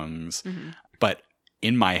songs. Mm-hmm. But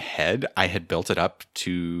in my head, I had built it up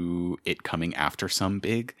to it coming after some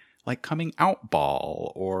big, like, coming out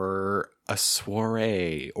ball or a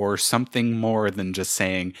soiree or something more than just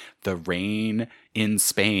saying the rain in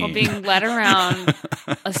Spain. Well, being led around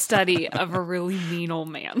a study of a really mean old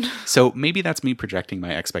man. So maybe that's me projecting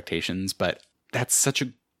my expectations, but that's such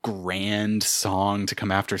a grand song to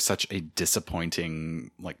come after such a disappointing,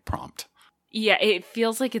 like, prompt. Yeah, it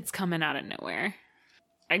feels like it's coming out of nowhere.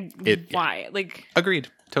 Why? Like, agreed.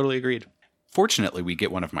 Totally agreed. Fortunately, we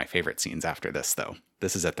get one of my favorite scenes after this, though.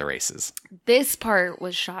 This is at the races. This part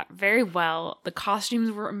was shot very well. The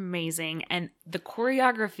costumes were amazing, and the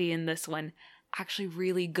choreography in this one actually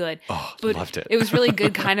really good. Oh, but loved it. It was really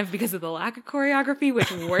good kind of because of the lack of choreography, which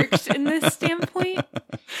worked in this standpoint.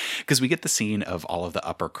 Because we get the scene of all of the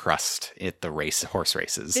upper crust at the horse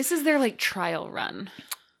races. This is their like trial run.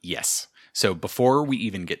 Yes. So before we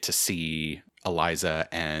even get to see Eliza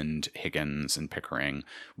and Higgins and Pickering,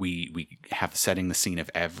 we have setting the scene of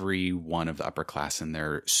every one of the upper class in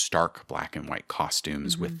their stark black and white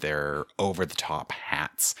costumes with their over-the-top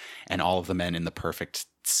hats, and all of the men in the perfect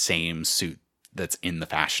same suit that's in the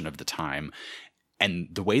fashion of the time. And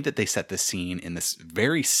the way that they set the scene in this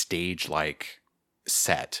very stage-like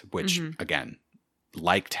set, which, again,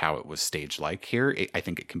 liked how it was stage-like here. I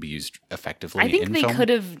think it can be used effectively in film. I think they could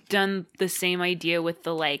have done the same idea with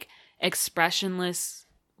the, like, expressionless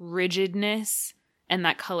rigidness and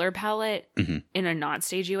that color palette in a not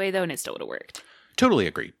stagey way, though, and it still would have worked. Totally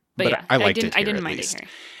agree. But yeah, I liked it here, I didn't at mind least. it here.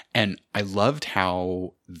 And I loved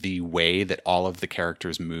how the way that all of the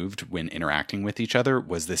characters moved when interacting with each other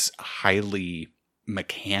was this highly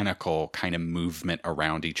mechanical kind of movement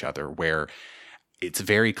around each other, where it's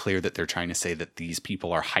very clear that they're trying to say that these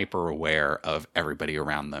people are hyper aware of everybody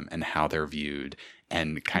around them and how they're viewed,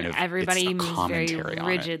 and kind of everybody it's a moves very commentary on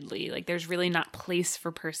rigidly. Like there's really not place for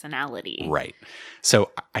personality. Right.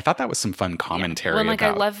 So I thought that was some fun commentary. Well, like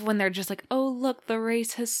about, I love when they're just like, "Oh, look, the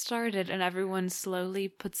race has started," and everyone slowly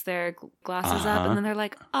puts their glasses up, and then they're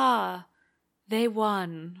like, "Ah, they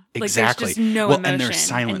won." Exactly. Like, there's just no emotion and they're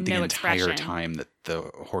silent and the no entire expression. time that the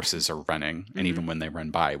horses are running, and even when they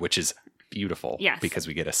run by, which is beautiful. Yes. Because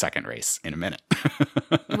we get a second race in a minute.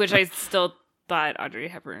 Which I still thought Audrey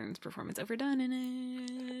Hepburn's performance overdone in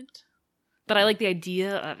it. But I like the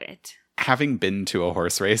idea of it. Having been to a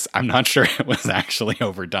horse race, I'm not sure it was actually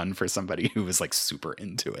overdone for somebody who was like super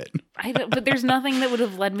into it. But there's nothing that would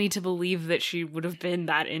have led me to believe that she would have been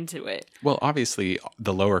that into it. Well, obviously,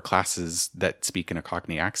 the lower classes that speak in a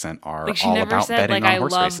Cockney accent are like she all never about said, betting like, on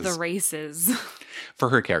horse I love races. the races. For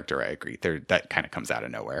her character, I agree. That kind of comes out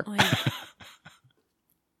of nowhere. Like,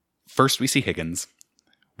 First, we see Higgins.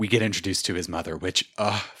 we get introduced to his mother, which,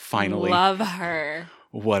 finally. Love her.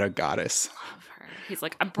 What a goddess. Love her. He's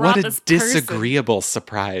like, I brought this What a disagreeable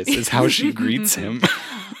surprise is how she greets him.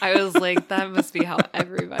 I was like, that must be how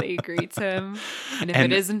everybody greets him. And if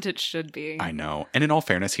it isn't, it should be. I know. And in all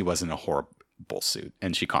fairness, he was in a horrible suit.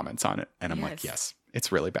 And she comments on it. And I'm like, yes,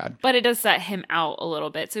 it's really bad. But it does set him out a little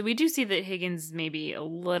bit. So we do see that Higgins maybe a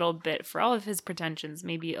little bit, for all of his pretensions,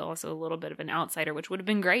 maybe also a little bit of an outsider, which would have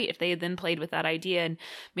been great if they had then played with that idea and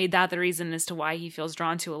made that the reason as to why he feels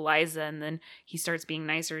drawn to Eliza. And then he starts being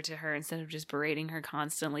nicer to her instead of just berating her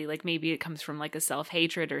constantly. Like maybe it comes from like a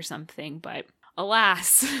self-hatred or something. But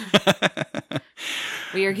alas,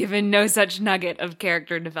 we are given no such nugget of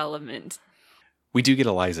character development. We do get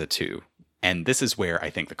Eliza too. And this is where I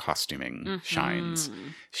think the costuming shines.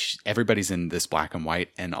 Everybody's in this black and white,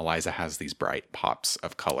 and Eliza has these bright pops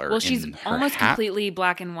of color. Well, she's in her almost hat. completely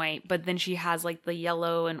black and white, but then she has like the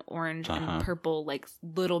yellow and orange and purple, like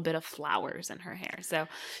little bit of flowers in her hair. So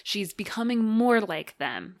she's becoming more like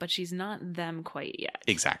them, but she's not them quite yet.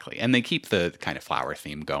 Exactly. And they keep the kind of flower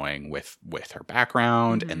theme going with her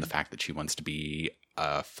background and the fact that she wants to be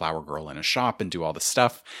a flower girl in a shop and do all this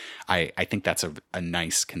stuff. I think that's a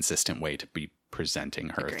nice, consistent way to be presenting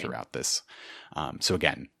her throughout this. So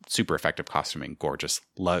again, super effective costuming, gorgeous.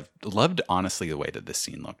 Loved honestly the way that this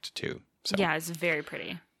scene looked too. So yeah, it's very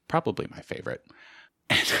pretty. Probably my favorite.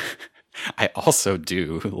 And I also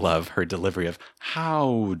do love her delivery of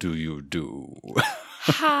 "How do you do?"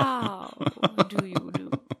 How do you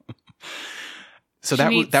do? So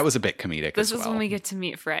that was a bit comedic. This as well. is when we get to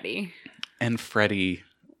meet Freddie. And Freddie,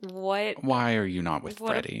 what? Why are you not with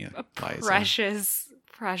Freddie? A Liza?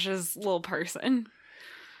 precious little person.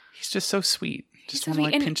 He's just so sweet. Just want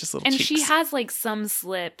to pinch his little cheeks. cheeks. And she has like some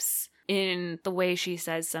slips in the way she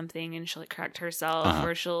says something, and she'll like correct herself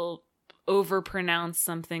or she'll overpronounce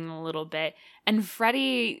something a little bit. And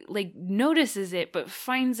Freddie like notices it, but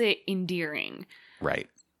finds it endearing. Right.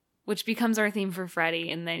 Which becomes our theme for Freddie,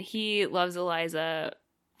 and that he loves Eliza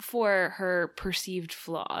for her perceived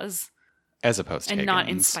flaws. As opposed to and Higgins, not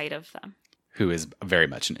in spite of them. Who is very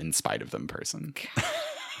much an in spite of them person.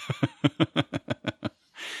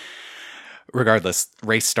 Regardless,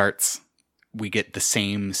 race starts. We get the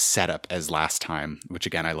same setup as last time, which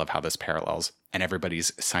again, I love how this parallels. And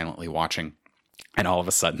everybody's silently watching. And all of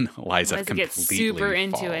a sudden, Eliza completely gets super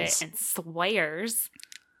falls. into it and swears.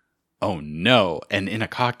 Oh no. And in a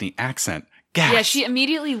Cockney accent. Gasp. Yeah, she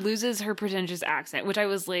immediately loses her pretentious accent, which I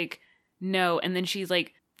was like, no. And then she's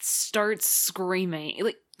like, starts screaming.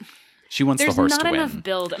 Like, she wants the horse to win. There's not enough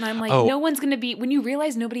build. And I'm like, no one's going to be, when you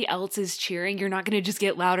realize nobody else is cheering, you're not going to just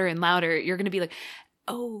get louder and louder. You're going to be like,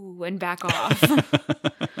 oh, and back off.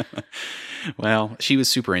 Well, she was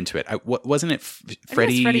super into it. Wasn't it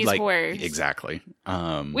Freddie? Freddie's like horse. Exactly.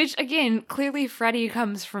 Which again, clearly Freddie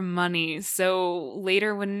comes from money. So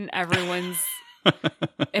later when everyone's,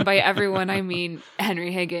 and by everyone I mean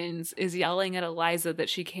Henry Higgins, is yelling at Eliza that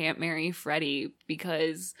she can't marry Freddie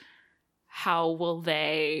because how will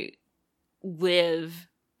they live?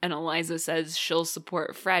 And Eliza says she'll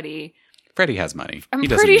support Freddie. Freddie has money. I'm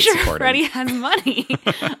pretty sure Freddie has money.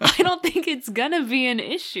 I don't think it's gonna be an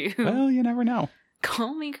issue. Well, you never know.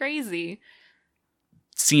 Call me crazy.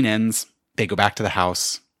 Scene ends. They go back to the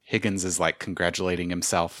house. Higgins is like congratulating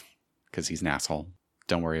himself because he's an asshole.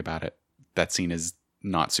 Don't worry about it. That scene is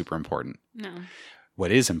not super important. No.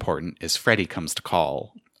 What is important is Freddie comes to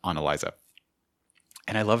call on Eliza.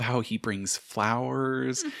 And I love how he brings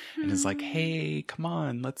flowers and is like, hey, come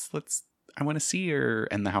on, let's I want to see her.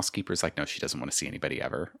 And the housekeeper's like, no, she doesn't want to see anybody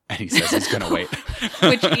ever. And he says he's going to wait.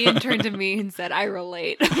 Which Ian turned to me and said, I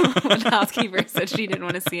relate. When the housekeeper said she didn't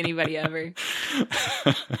want to see anybody ever.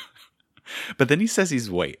 But then he says he's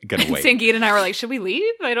going to wait. Sangeet and I were like, should we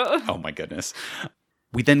leave? I don't. Oh my goodness.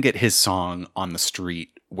 We then get his song On the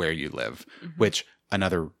Street Where You Live, which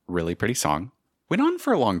another really pretty song. Went on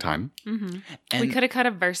for a long time. Mm-hmm. And we could have cut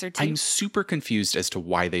a verse or two. I'm super confused as to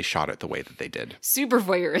why they shot it the way that they did. Super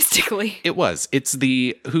voyeuristically. It was. It's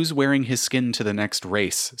the who's wearing his skin to the next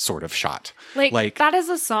race sort of shot. Like that is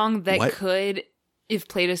a song that could, if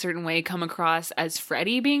played a certain way, come across as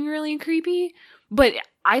Freddie being really creepy. But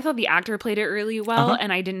I thought the actor played it really well,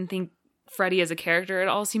 and I didn't think Freddie as a character at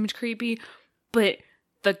all seemed creepy. But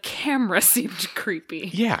the camera seemed creepy.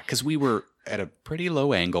 Yeah, because we were at a pretty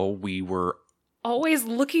low angle. We were always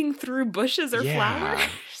looking through bushes or flowers.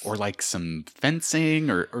 Or like some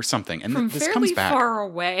fencing or something. And from this fairly comes back far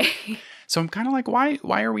away. So I'm kind of like,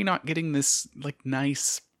 why are we not getting this like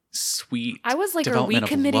nice, sweet I was like, are we development of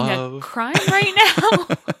committing love? a crime right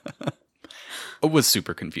now? I was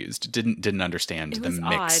super confused. Didn't understand the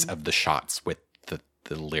mix odd. of the shots with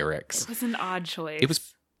the lyrics. It was an odd choice. It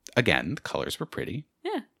was again, the colors were pretty.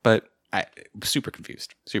 Yeah. But I was super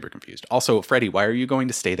confused. Super confused. Also, Freddie, why are you going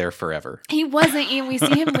to stay there forever? He wasn't, Ian. We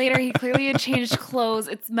see him later. He clearly had changed clothes.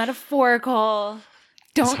 It's metaphorical.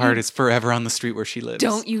 His heart is forever on the street where she lives.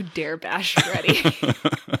 Don't you dare bash Freddie.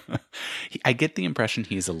 I get the impression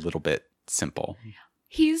he's a little bit simple.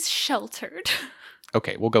 He's sheltered.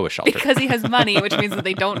 Okay, we'll go with shelter. Because he has money, which means that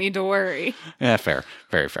they don't need to worry. Yeah, fair.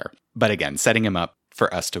 Very fair. But again, setting him up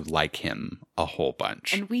for us to like him a whole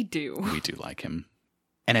bunch. And we do. We do like him.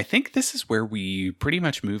 And I think this is where we pretty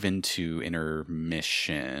much move into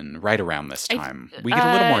intermission right around this time. We get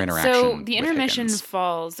a little more interaction. So the intermission Higgins.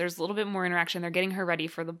 falls. There's a little bit more interaction. They're getting her ready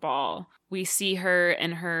for the ball. We see her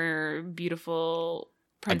in her beautiful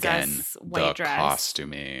princess white dress.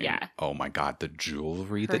 Costuming. Yeah. Oh my God. The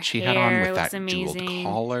jewelry Her that she had on hair with that looks jeweled amazing.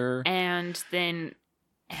 collar. And then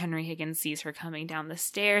Henry Higgins sees her coming down the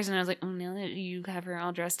stairs, and I was like, oh, now that you have her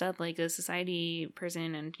all dressed up like a society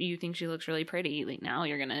person and you think she looks really pretty, like now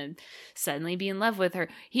you're gonna suddenly be in love with her.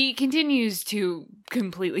 He continues to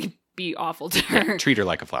completely be awful to her. Yeah, treat her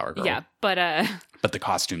like a flower girl. Yeah, but the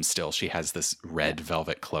costume still, she has this red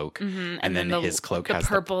velvet cloak, mm-hmm. and then his cloak the has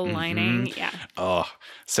purple lining. Mm-hmm. Yeah. Oh,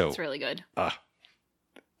 so it's really good.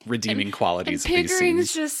 Redeeming qualities and of these Pickering's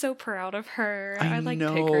scenes. just so proud of her. I like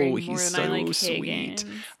know, Pickering more he's than I like so Higgins.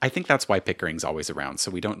 sweet. I think that's why Pickering's always around, so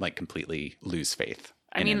we don't like completely lose faith.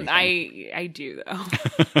 I mean, anything. I do though.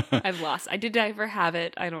 I've lost. Did I ever have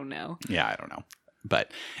it? I don't know. Yeah, I don't know.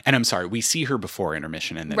 And I'm sorry, we see her before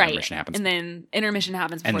intermission, and then intermission happens. And then intermission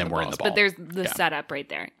happens before and then the we're balls. in the ball. But there's the setup right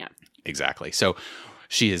there. Yeah. Exactly. So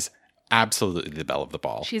she is absolutely the belle of the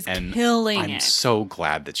ball. She's killing it. I'm so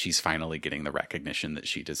glad that she's finally getting the recognition that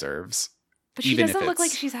she deserves. But she doesn't look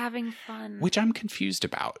like she's having fun. Which I'm confused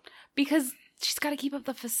about. Because she's got to keep up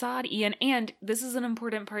the facade, Ian. And this is an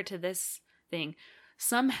important part to this thing.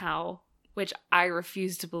 Somehow, which I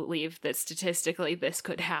refuse to believe that statistically this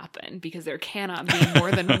could happen, because there cannot be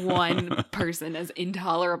more than one person as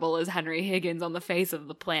intolerable as Henry Higgins on the face of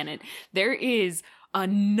the planet. There is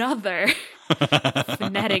another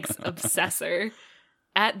phonetics obsessor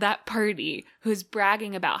at that party who's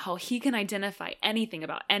bragging about how he can identify anything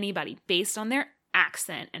about anybody based on their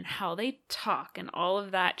accent and how they talk and all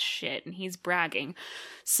of that shit, and he's bragging.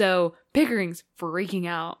 So Pickering's freaking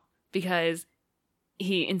out because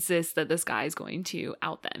he insists that this guy is going to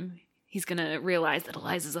out them. He's going to realize that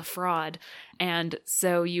Eliza's a fraud. And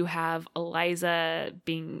so you have Eliza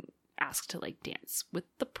being asked to like dance with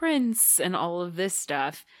the prince and all of this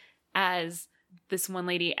stuff as this one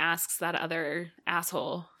lady asks that other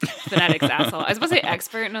asshole, phonetics asshole. I was supposed to say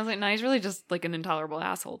expert, and I was like, no, he's really just like an intolerable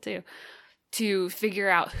asshole too, to figure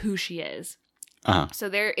out who she is. Uh-huh. So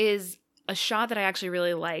there is a shot that I actually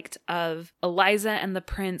really liked of Eliza and the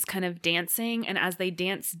prince kind of dancing, and as they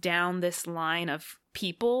dance down this line of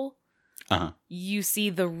people, you see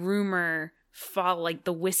the rumor fall, like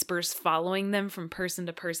the whispers following them from person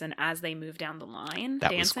to person as they move down the line,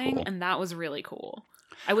 that dancing, was cool. and that was really cool.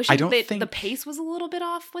 I wish the pace was a little bit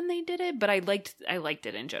off when they did it, but I liked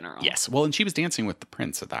it in general. Yes. Well, and she was dancing with the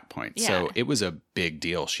prince at that point. Yeah. So it was a big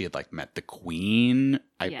deal. She had like met the queen.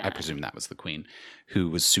 I presume that was the queen, who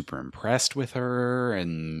was super impressed with her.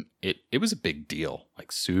 And it was a big deal,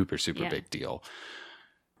 like super, super big deal.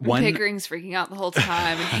 Pickering's freaking out the whole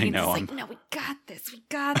time. And Higgins is like, no, we got this. We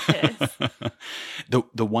got this.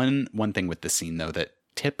 The one thing with this scene, though, that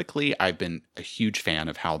typically I've been a huge fan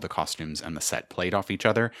of how the costumes and the set played off each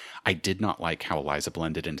other. I did not like how Eliza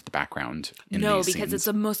blended into the background in these because scenes. it's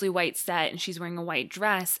a mostly white set and she's wearing a white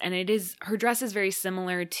dress, and her dress is very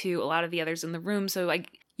similar to a lot of the others in the room. So like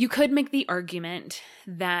you could make the argument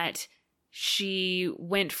that she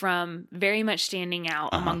went from very much standing out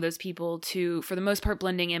among those people to, for the most part,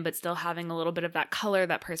 blending in, but still having a little bit of that color,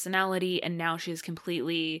 that personality. And now she's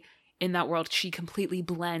completely in that world. She completely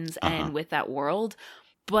blends in with that world.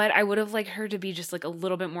 But I would have liked her to be just like a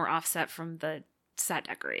little bit more offset from the set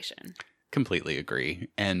decoration. Completely agree.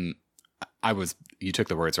 And you took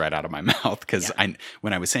the words right out of my mouth, because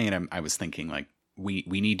when I was saying it, I was thinking like we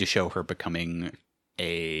need to show her becoming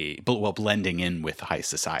blending in with high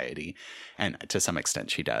society. And to some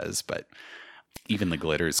extent she does, but even the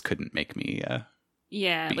glitters couldn't make me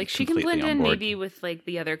like she can blend in maybe with like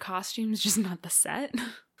the other costumes, just not the set.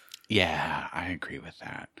 Yeah, I agree with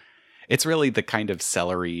that. It's really the kind of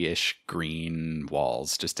celery-ish green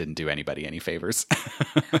walls just didn't do anybody any favors.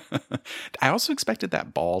 I also expected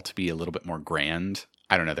that ball to be a little bit more grand.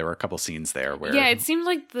 I don't know. There were a couple scenes there where it seemed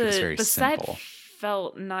like the set simple.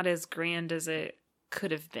 felt not as grand as it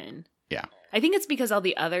could have been. Yeah. I think it's because all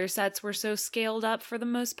the other sets were so scaled up for the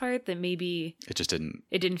most part that maybe it just didn't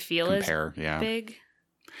feel compare, as big.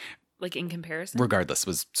 like in comparison. Regardless,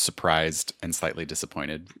 was surprised and slightly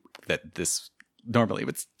disappointed that this normally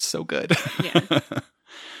was so good. Yeah.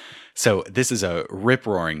 So this is a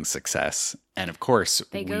rip-roaring success. And of course,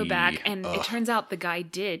 they go back, and it turns out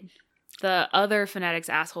the other Fanatics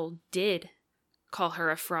asshole did call her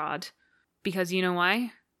a fraud. Because you know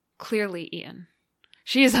why? Clearly, Ian.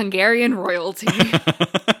 She is Hungarian royalty.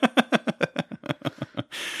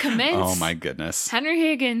 Commence. Oh my goodness. Henry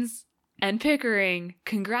Higgins and Pickering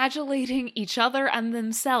congratulating each other and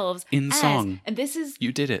themselves. In song. And this is...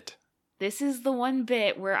 You did it. This is the one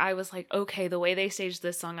bit where I was like, okay, the way they staged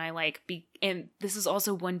this song I like. And this is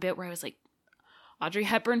also one bit where I was like, Audrey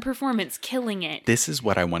Hepburn performance, killing it. This is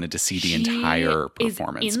what I wanted to see the entire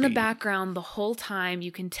performance is in the background the whole time.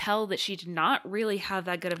 You can tell that she did not really have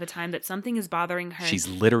that good of a time, that something is bothering her. She's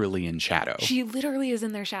literally in shadow. She literally is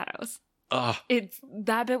in their shadows. Ugh.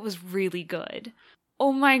 That bit was really good.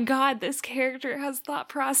 Oh my God, this character has thought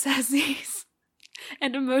processes.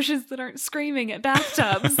 And emotions that aren't screaming at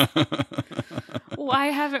bathtubs. Why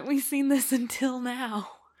haven't we seen this until now?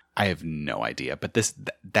 I have no idea, but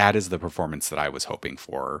that is the performance that I was hoping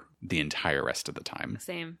for the entire rest of the time.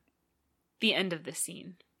 Same. The end of this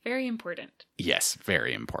scene. Very important. Yes,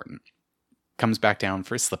 very important. Comes back down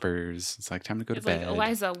for his slippers. It's like time to go to bed. Like,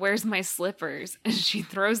 Eliza, where's my slippers? And she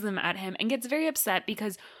throws them at him and gets very upset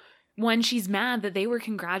because... One, she's mad that they were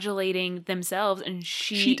congratulating themselves, and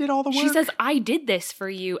she did all the work. She says, I did this for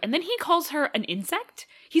you. And then he calls her an insect.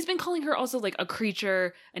 He's been calling her also like a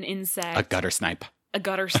creature, an insect. A gutter snipe.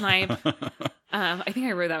 I think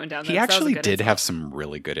I wrote that one down. He actually did have some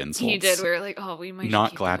really good insults. He did. We were like, oh, we might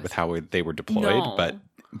not glad those. With how they were deployed, but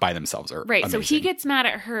by themselves are right. amazing. So he gets mad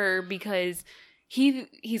at her because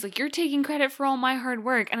he's like, you're taking credit for all my hard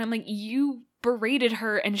work. And I'm like, you berated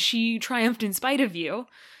her and she triumphed in spite of you.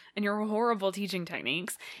 And your horrible teaching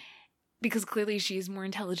techniques, because clearly she's more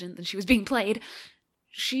intelligent than she was being played.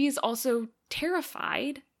 She's also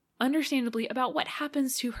terrified, understandably, about what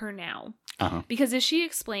happens to her now. Uh-huh. Because as she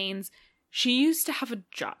explains, she used to have a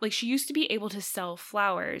job. Like, she used to be able to sell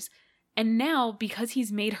flowers. And now, because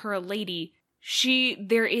he's made her a lady,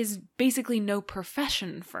 there is basically no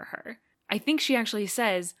profession for her. I think she actually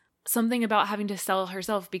says something about having to sell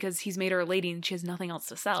herself because he's made her a lady and she has nothing else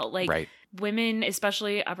to sell. Like, right. Women,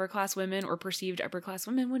 especially upper-class women or perceived upper-class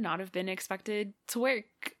women, would not have been expected to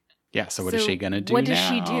work. Yeah, so what is she going to do What does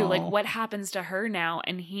she do? Like, what happens to her now?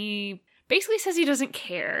 And he basically says he doesn't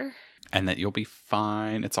care. And that you'll be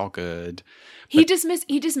fine. It's all good. He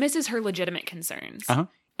dismisses her legitimate concerns. Uh-huh.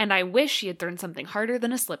 And I wish she had thrown something harder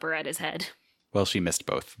than a slipper at his head. Well, she missed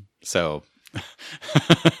both, so...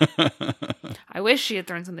 I wish she had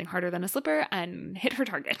thrown something harder than a slipper and hit her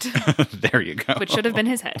target. There you go. Which should have been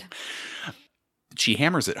his head. She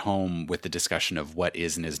hammers it home with the discussion of what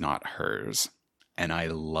is and is not hers. And I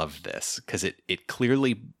love this because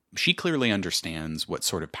she clearly understands what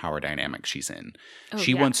sort of power dynamic she's in.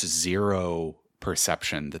 She wants zero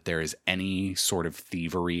perception that there is any sort of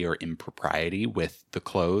thievery or impropriety with the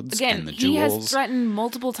clothes and the jewels. He has threatened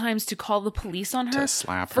multiple times to call the police on her, to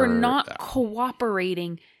slap for her, not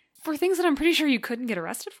cooperating for things that I'm pretty sure you couldn't get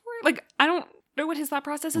arrested for. Like, I don't know what his thought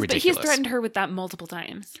process is, Ridiculous. But he's threatened her with that multiple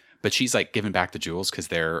times. But she's like giving back the jewels because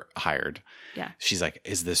they're hired. Yeah. She's like,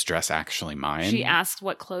 is this dress actually mine? She asks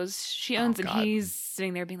what clothes she owns, and he's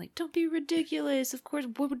sitting there being like, don't be ridiculous. Of course,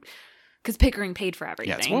 what would... Because Pickering paid for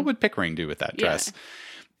everything. Yes, what would Pickering do with that dress?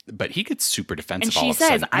 Yeah. But he gets super defensive all of a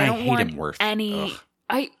sudden. And she says, I don't want him worth any...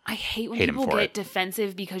 I hate when people get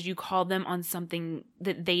defensive because you call them on something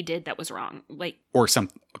that they did that was wrong. Like, or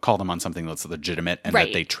call them on something that's legitimate and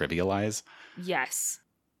that they trivialize. Yes.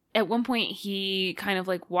 At one point, he kind of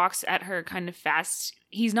like walks at her kind of fast.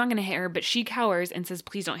 He's not going to hit her, but she cowers and says,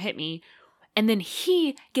 please don't hit me. And then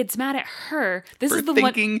he gets mad at her. This is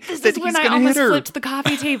when I almost flipped the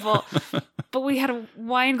coffee table. But we had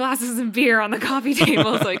wine glasses and beer on the coffee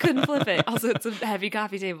table, so I couldn't flip it. Also, it's a heavy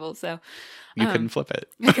coffee table, so... You couldn't flip it.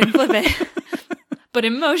 I couldn't flip it. But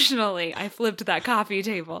emotionally, I flipped that coffee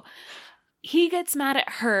table. He gets mad at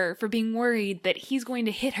her for being worried that he's going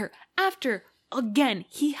to hit her after... Again,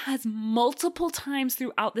 he has multiple times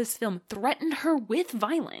throughout this film threatened her with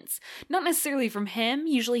violence. Not necessarily from him.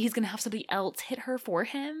 Usually he's going to have somebody else hit her for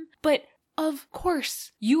him. But of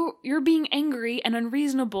course, you're being angry and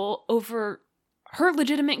unreasonable over her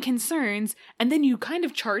legitimate concerns, and then you kind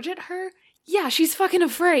of charge at her? Yeah, she's fucking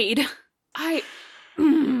afraid. All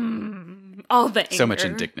the anger. So much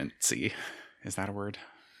indignancy. Is that a word?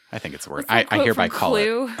 I think it's a word. I hereby call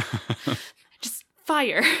it. Just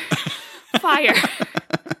fire. Fire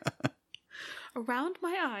around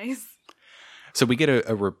my eyes. So we get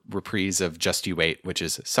a reprise of Just You Wait, which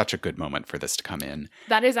is such a good moment for this to come in.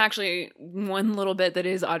 That is actually one little bit that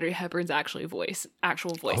is Audrey Hepburn's actual voice,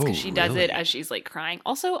 because she does it as she's like crying.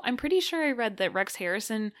 Also, I'm pretty sure I read that Rex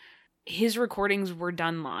Harrison, his recordings were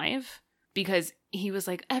done live because he was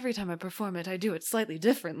like, every time I perform it, I do it slightly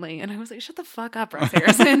differently. And I was like, shut the fuck up, Rex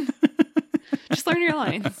Harrison. Just learn your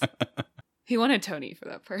lines. He won a Tony for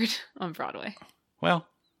that part on Broadway. Well,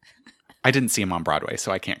 I didn't see him on Broadway,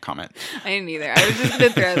 so I can't comment. I didn't either. I was just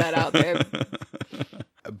going to throw that out there.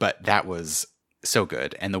 But that was so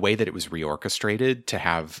good. And the way that it was reorchestrated to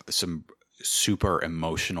have some super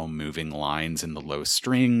emotional moving lines in the low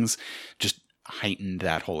strings just heightened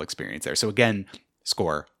that whole experience there. So again,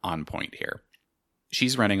 score on point here.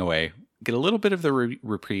 She's running away. Get a little bit of the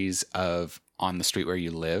reprise of On the Street Where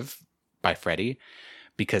You Live by Freddie,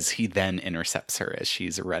 because he then intercepts her as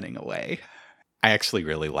she's running away. I actually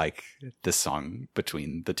really like this song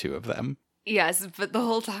between the two of them. Yes, but the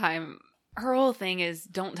whole time, her whole thing is,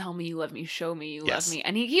 don't tell me you love me, show me you love me.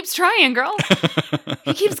 And he keeps trying, girl.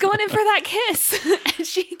 He keeps going in for that kiss. And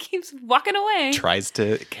she keeps walking away. Tries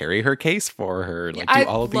to carry her case for her. Like, do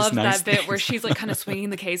all of these nice things. I love that bit where she's like kind of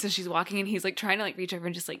swinging the case as she's walking, and he's like trying to like reach over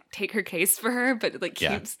and just like take her case for her, but like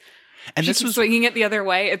keeps... And this was swinging it the other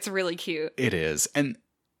way. It's really cute. It is. And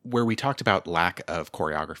where we talked about lack of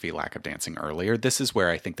choreography, lack of dancing earlier, this is where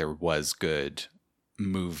I think there was good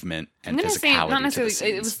movement and physicality. Not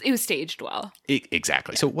necessarily. It was staged well.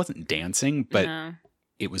 Exactly. So it wasn't dancing, but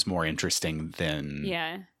it was more interesting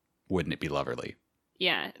than Wouldn't It Be Loverly?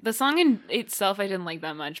 Yeah. The song in itself I didn't like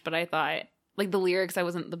that much, but I thought like the lyrics I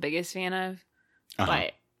wasn't the biggest fan of.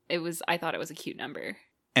 But I thought it was a cute number.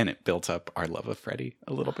 And it built up our love of Freddie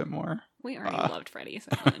a little bit more. We already loved Freddie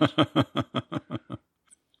so much.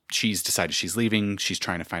 She's decided she's leaving. She's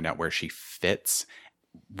trying to find out where she fits.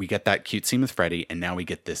 We get that cute scene with Freddie, and now we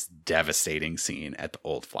get this devastating scene at the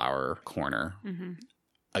Old Flower Corner. Mm-hmm.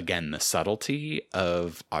 Again, the subtlety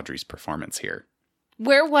of Audrey's performance here.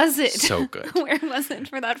 Where was it? So good. Where was it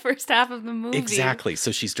for that first half of the movie? Exactly.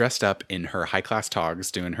 So she's dressed up in her high-class togs,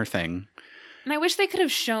 doing her thing. And I wish they could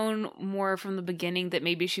have shown more from the beginning that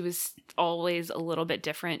maybe she was always a little bit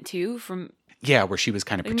different too from... Yeah, where she was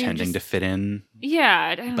kind of pretending to fit in. Yeah,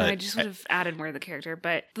 I don't know. I just would have added more to the character.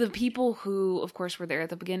 But the people who, of course, were there at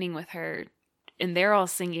the beginning with her, and they're all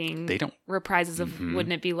singing reprises of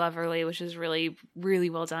Wouldn't It Be Loverly, which is really,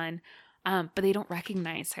 really well done. But they don't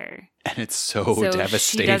recognize her. And it's so devastating.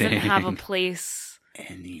 She doesn't have a place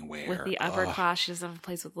anywhere. With the upper class. She doesn't have a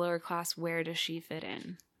place with lower class. Where does she fit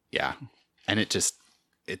in? Yeah. And it's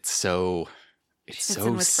so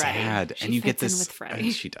sad. And you get this,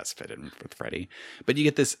 she does fit in with Freddie, but you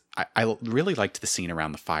get this, I really liked the scene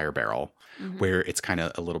around the fire barrel where it's kind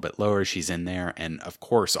of a little bit lower. She's in there. And of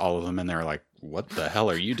course, all of them in there are like, what the hell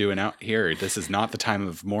are you doing out here? This is not the time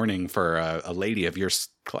of mourning for a lady of your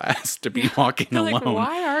class to be walking alone. Like,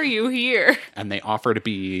 why are you here? And they offer to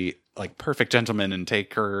be like perfect gentlemen and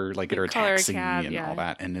take her, like get her a taxi and all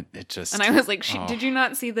that. And it just... And I was like, did you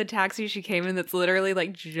not see the taxi she came in that's literally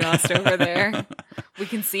like just over there? We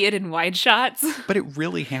can see it in wide shots. But it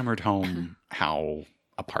really hammered home how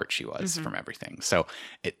apart she was from everything. So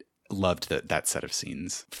it loved that set of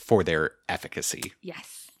scenes for their efficacy.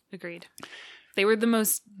 Yes, agreed. They were the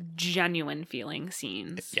most genuine feeling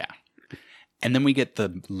scenes. Yeah. And then we get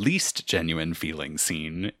the least genuine feeling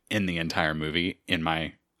scene in the entire movie, in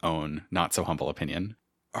my own not so humble opinion.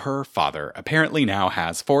 Her father apparently now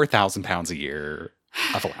has 4,000 pounds a year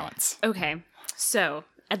of allowance. Okay. So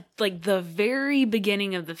at like the very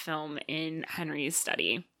beginning of the film in Henry's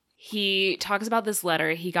study, he talks about this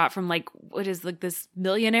letter he got from like, what is like this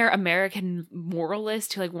millionaire American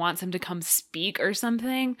moralist who like wants him to come speak or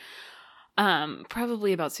something.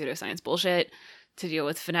 Probably about pseudoscience bullshit to deal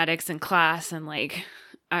with phonetics in class, and like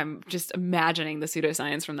I'm just imagining the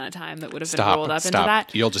pseudoscience from that time that would have been rolled up into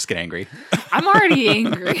that. You'll just get angry. I'm already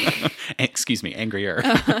angry. Excuse me, angrier.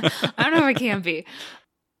 I don't know if I can be.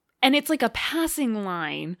 And it's like a passing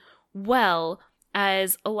line. Well,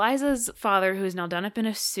 as Eliza's father, who is now done up in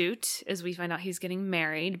a suit, as we find out he's getting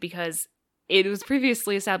married, because it was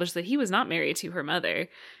previously established that he was not married to her mother.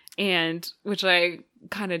 And which I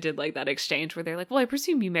kind of did like that exchange where they're like, well, I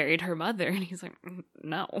presume you married her mother. And he's like,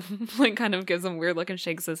 no. Like kind of gives him weird look and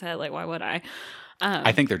shakes his head. Like, why would I?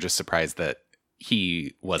 I think they're just surprised that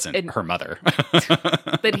he wasn't her mother.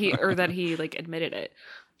 that he like admitted it.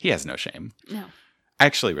 He has no shame. No. I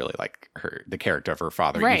actually really like the character of her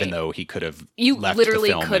father, even though he could have left literally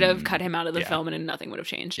the film could have cut him out of the film and nothing would have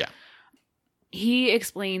changed. Yeah. He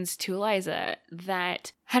explains to Eliza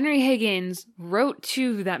that Henry Higgins wrote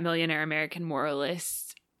to that millionaire American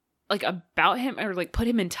moralist like about him, or like put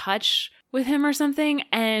him in touch with him or something,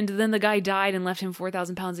 and then the guy died and left him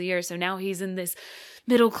 4,000 pounds a year. So now he's in this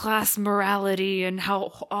middle class morality and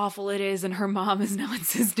how awful it is, and her mom is now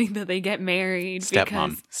insisting that they get married.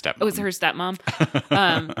 Stepmom. Oh, it's her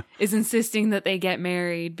stepmom. Is insisting that they get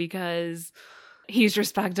married because he's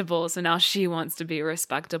respectable. So now she wants to be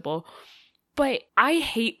respectable. But I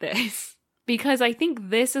hate this because I think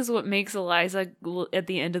this is what makes Eliza at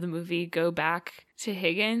the end of the movie go back to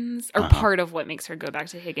Higgins, or part of what makes her go back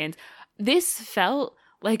to Higgins. This felt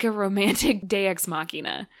like a romantic Deus Ex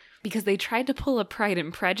Machina because they tried to pull a Pride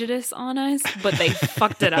and Prejudice on us, but they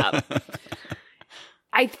fucked it up.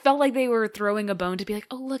 I felt like they were throwing a bone to be like,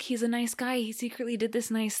 oh, look, he's a nice guy. He secretly did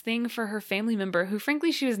this nice thing for her family member who,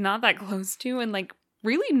 frankly, she was not that close to and, like,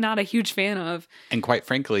 really not a huge fan of. And quite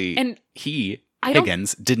frankly,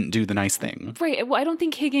 Higgins didn't do the nice thing. Right. Well, I don't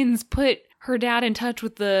think Higgins put her dad in touch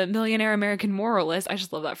with the millionaire American moralist. I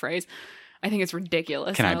just love that phrase. I think it's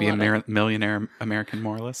ridiculous. Can I be a millionaire American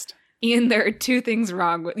moralist? Ian, there are two things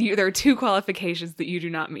wrong with you. There are two qualifications that you do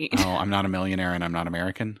not meet. Oh, I'm not a millionaire and I'm not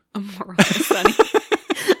American? A moralist, Sonny.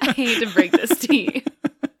 I hate to break this to you.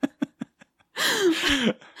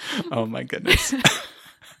 Oh my goodness.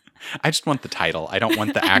 I just want the title. I don't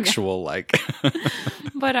want the actual like.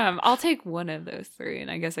 But I'll take one of those three, and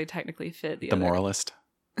I guess I technically fit the other. Moralist.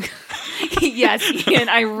 Yes, Ian,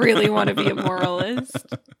 I really want to be a moralist.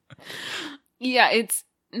 Yeah, it's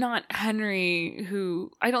not Henry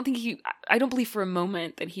who I don't believe for a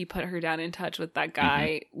moment that he put her down in touch with that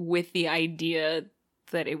guy with the idea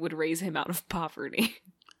that it would raise him out of poverty.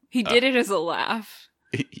 He did it as a laugh.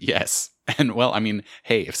 Yes. And well, I mean,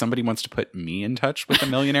 hey, if somebody wants to put me in touch with a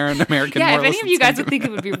millionaire and American yeah, moralist, if any of you guys would think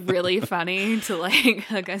it would be really funny to like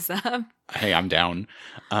hook us up. Hey, I'm down.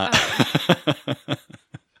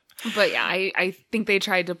 But yeah, I think they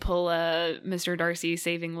tried to pull a Mr. Darcy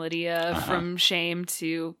saving Lydia from shame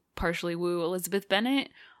to partially woo Elizabeth Bennet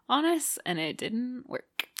on us, and it didn't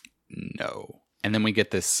work. No. And then we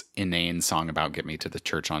get this inane song about Get Me to the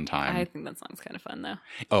Church on Time. I think that song's kind of fun, though.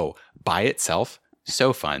 Oh, by itself,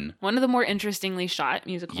 so fun. One of the more interestingly shot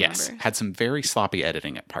musical numbers. Yes, had some very sloppy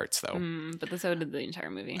editing at parts, though. But so did the entire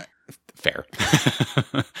movie. Fair.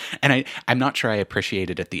 And I'm not sure I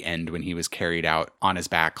appreciated at the end when he was carried out on his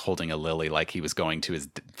back holding a lily like he was going to his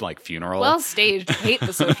like funeral. Well staged. Hate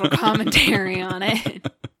the social commentary on it.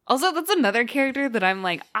 Also, that's another character that I'm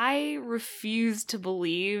like, I refuse to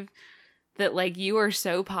believe that like you are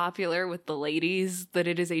so popular with the ladies that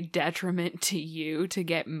it is a detriment to you to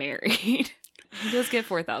get married. He does get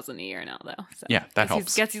 4,000 a year now, though. So yeah, that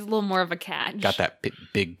helps. Gets he's a little more of a catch. Got that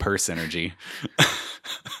big purse energy.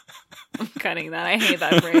 I'm cutting that. I hate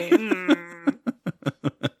that phrase.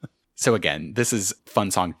 So again, this is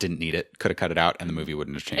fun song. Didn't need it. Could have cut it out, and the movie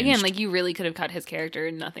wouldn't have changed. Again, like you really could have cut his character,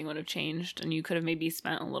 and nothing would have changed, and you could have maybe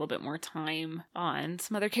spent a little bit more time on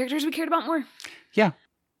some other characters we cared about more. Yeah.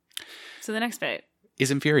 So the next bit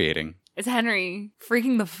is infuriating. It's Henry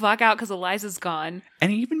freaking the fuck out because Eliza's gone.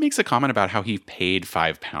 And he even makes a comment about how he paid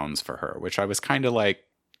 £5 for her, which I was kind of like,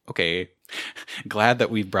 okay, glad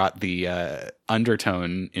that we brought the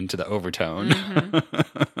undertone into the overtone.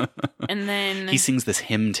 And then he sings this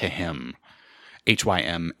hymn to him.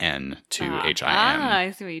 HYMN to HIM.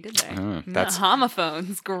 I see what you did there. That's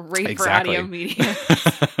homophones. Great exactly. for audio media.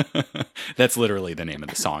 That's literally the name of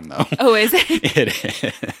the song, though. Oh, is it? It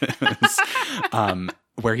is.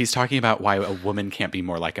 Where he's talking about why a woman can't be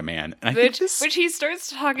more like a man. And which he starts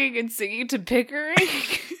talking and singing to Pickering.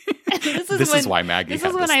 This is why Maggie This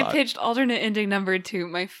is when I pitched alternate ending number 2.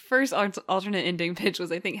 My first alternate ending pitch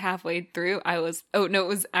was, I think, halfway through. It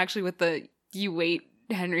was actually with the You Wait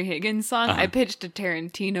Henry Higgins song. I pitched a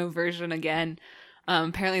Tarantino version again.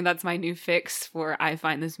 Apparently that's my new fix for I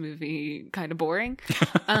find this movie kind of boring.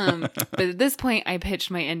 But at this point I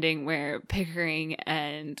pitched my ending where Pickering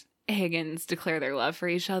and Higgins declare their love for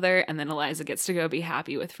each other, and then Eliza gets to go be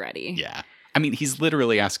happy with Freddie. Yeah. I mean, he's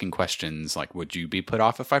literally asking questions like, would you be put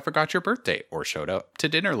off if I forgot your birthday or showed up to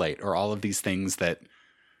dinner late, or all of these things that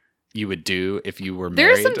you would do if you were married.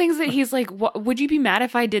 There are some things that he's like, would you be mad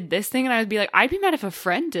if I did this thing? And I would be like, I'd be mad if a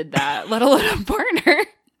friend did that, let alone a partner.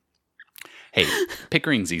 Hey,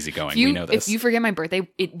 Pickering's easygoing. We know this. If you forget my birthday,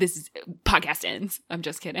 this podcast ends. I'm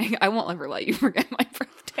just kidding. I won't ever let you forget my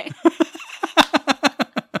birthday.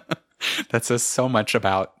 That says so much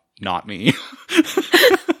about not me.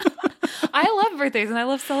 I love birthdays and I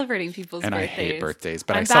love celebrating people's birthdays. And I hate birthdays,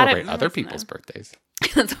 but I celebrate other people's birthdays.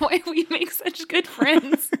 That's why we make such good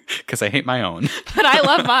friends. Because I hate my own. But I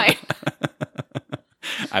love mine.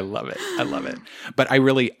 I love it. I love it. But I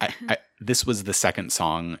really, this was the second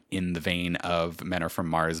song in the vein of Men Are From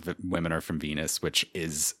Mars, Women Are From Venus, which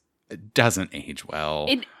doesn't age well.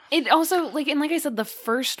 It also, like, and like I said, the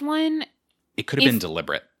first one, it could have been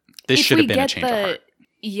deliberate. This should have been a change of heart.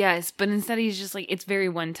 Yes, but instead he's just like, it's very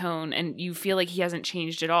one tone, and you feel like he hasn't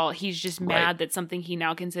changed at all. He's just mad that something he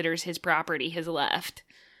now considers his property has left.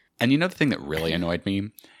 And you know the thing that really annoyed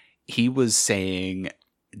me? He was saying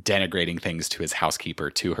denigrating things to his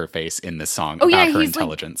housekeeper to her face in this song about her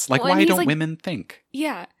intelligence. Like, why don't women think?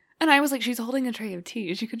 Yeah. And I was like, she's holding a tray of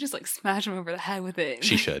tea. She could just like smash him over the head with it.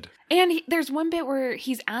 She should. And there's one bit where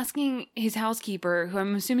he's asking his housekeeper, who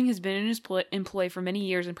I'm assuming has been in his employ for many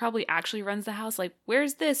years and probably actually runs the house, like,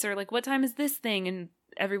 where's this? Or like, what time is this thing? And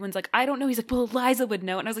everyone's like, I don't know. He's like, well, Eliza would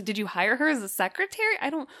know. And I was like, did you hire her as a secretary?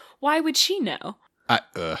 Why would she know?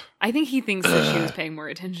 I think he thinks that she was paying more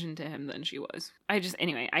attention to him than she was. I just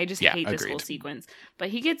hate this whole sequence. But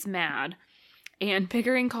he gets mad. And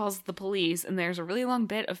Pickering calls the police, and there's a really long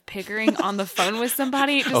bit of Pickering on the phone with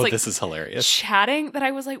somebody. Just this is hilarious. Chatting, that I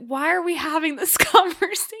was like, why are we having this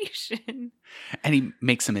conversation? And he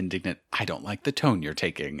makes him indignant. I don't like the tone you're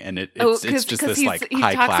taking. And it's just this like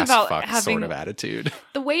high-class fuck sort of attitude.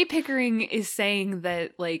 The way Pickering is saying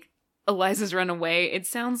that, like, Eliza's run away, it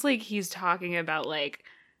sounds like he's talking about, like,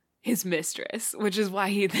 his mistress, which is why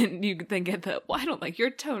you then get the, well, I don't like your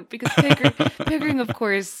tone. Because Pickering, of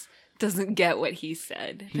course, doesn't get what he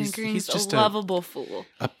said. Pickering's just a lovable fool.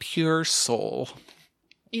 A pure soul.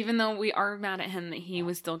 Even though we are mad at him that he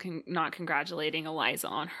was still not congratulating Eliza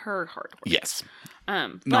on her hard work. Yes.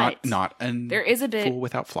 But there is a bit fool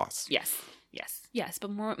without flaws. Yes, but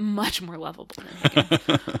much more lovable than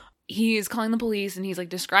Higgins. He is calling the police and he's like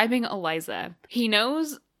describing Eliza. He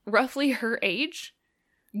knows roughly her age,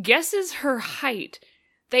 guesses her height.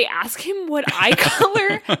 They ask him what eye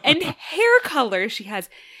color and hair color she has.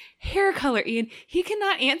 Hair color, Ian. He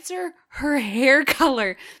cannot answer her hair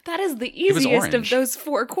color. That is the easiest of those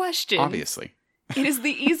 4 questions. Obviously. It is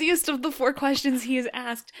the easiest of the 4 questions he has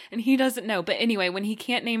asked, and he doesn't know. But anyway, when he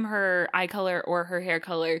can't name her eye color or her hair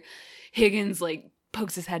color, Higgins, like,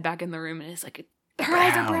 pokes his head back in the room and is like, her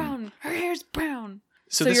eyes are brown. Her hair's brown.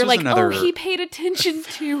 So you're like, he paid attention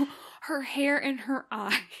to her hair and her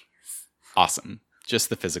eyes. Awesome.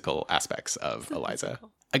 Just the physical aspects of Eliza.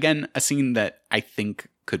 Again, a scene that I think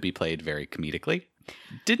could be played very comedically.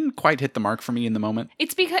 Didn't quite hit the mark for me in the moment.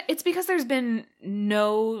 It's because there's been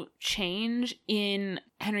no change in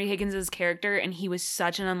Henry Higgins' character, and he was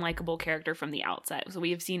such an unlikable character from the outset. So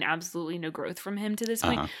we have seen absolutely no growth from him to this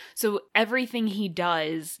point. So everything he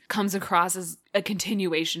does comes across as a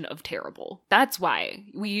continuation of terrible. That's why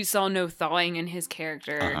we saw no thawing in his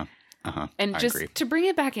character. And just to bring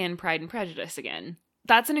it back in, Pride and Prejudice again.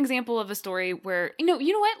 That's an example of a story where, you know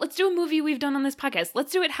what? Let's do a movie we've done on this podcast.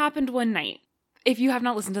 Let's do It Happened One Night. If you have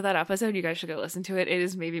not listened to that episode, you guys should go listen to it. It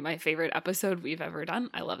is maybe my favorite episode we've ever done.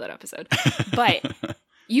 I love that episode. But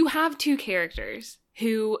you have 2 characters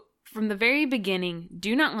who, from the very beginning,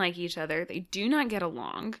 do not like each other. They do not get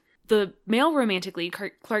along. The male romantic lead,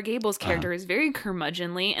 Clark Gable's character, is very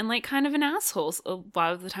curmudgeonly and like kind of an asshole a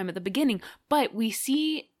lot of the time at the beginning. But we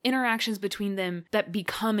see interactions between them that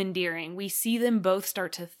become endearing. We see them both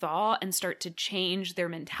start to thaw and start to change their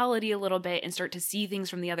mentality a little bit and start to see things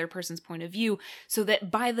from the other person's point of view, so that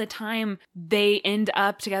by the time they end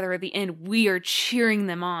up together at the end, we are cheering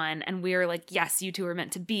them on and we are like, yes, you two are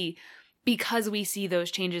meant to be, because we see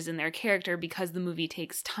those changes in their character, because the movie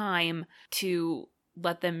takes time to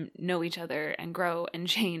let them know each other and grow and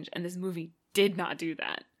change. And this movie did not do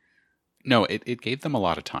that. No, it gave them a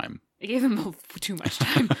lot of time. It gave them too much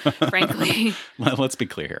time, frankly. Let's be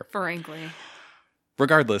clear here. Frankly.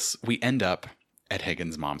 Regardless, we end up at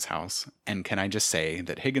Higgins' mom's house. And can I just say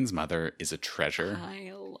that Higgins' mother is a treasure?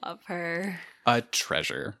 I love her. A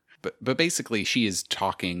treasure. But basically, she is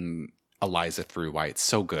talking Eliza through why it's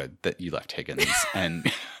so good that you left Higgins.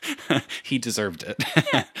 And he deserved it.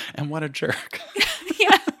 And what a jerk.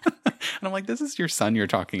 Yeah. And I'm like, this is your son you're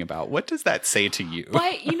talking about. What does that say to you?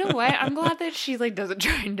 But you know what? I'm glad that she like doesn't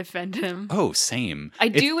try and defend him. Oh, same. I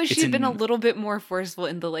do wish she'd been a little bit more forceful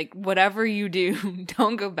in the like, whatever you do,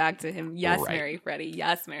 don't go back to him. Yes, right. Marry Freddie.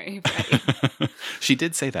 Yes, marry Freddie. She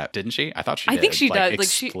did say that, didn't she? I thought she did. I think she does.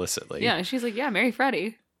 Explicitly. Yeah, she's like, yeah, marry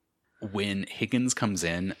Freddie. When Higgins comes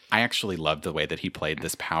in, I actually loved the way that he played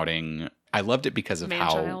this pouting. I loved it because of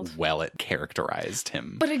how well it characterized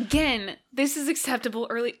him. But again, this is acceptable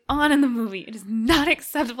early on in the movie. It is not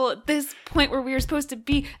acceptable at this point where we are supposed to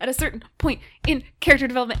be at a certain point in character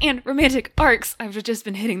development and romantic arcs. I've just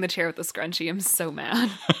been hitting the chair with the scrunchie. I'm so mad.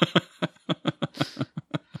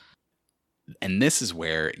 And this is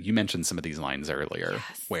where you mentioned some of these lines earlier,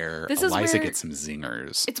 yes. Where Eliza gets some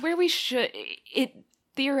zingers. It's where it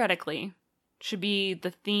theoretically should be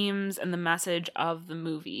the themes and the message of the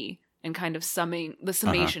movie. and kind of the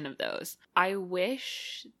summation of those. I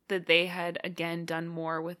wish that they had, again, done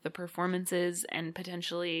more with the performances and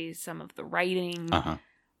potentially some of the writing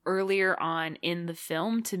earlier on in the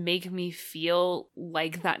film to make me feel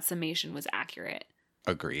like that summation was accurate.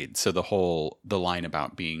 Agreed. So the line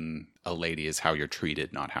about being a lady is how you're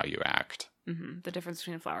treated, not how you act. Mm-hmm. The difference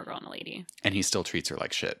between a flower girl and a lady. And he still treats her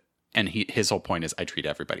like shit. And his whole point is, I treat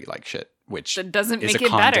everybody like shit, which that doesn't is make a it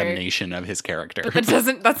condemnation better. of his character. But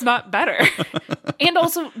that's not better. And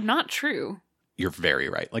also not true. You're very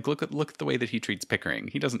right. Like, look at the way that he treats Pickering.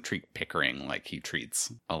 He doesn't treat Pickering like he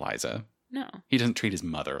treats Eliza. No. He doesn't treat his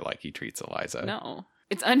mother like he treats Eliza. No.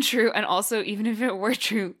 It's untrue, and also, even if it were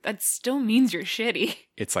true, that still means you're shitty.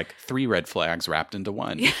 It's like 3 red flags wrapped into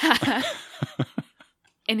one. Yeah.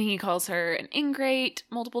 And he calls her an ingrate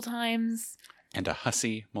multiple times. And a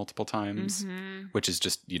hussy multiple times, which is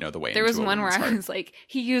just, the way there was into a one where woman's I heart. was like,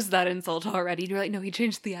 he used that insult already. And you're like, no, he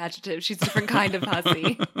changed the adjective. She's a different kind of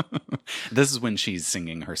hussy. This is when she's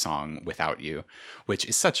singing her song Without You, which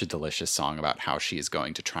is such a delicious song about how she is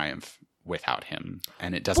going to triumph without him.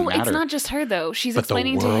 And it doesn't matter. It's not just her, though. She's but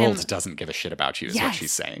explaining the to him. world doesn't give a shit about you is what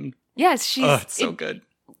she's saying. Yes, it's so good.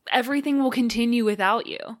 Everything will continue without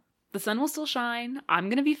you. The sun will still shine. I'm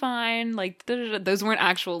going to be fine. Like, those weren't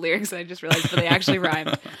actual lyrics, I just realized, but they actually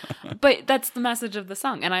rhyme. But that's the message of the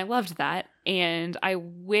song, and I loved that. And I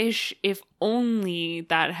wish if only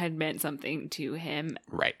that had meant something to him.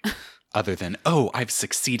 Right. Other than, I've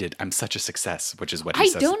succeeded. I'm such a success, which is what he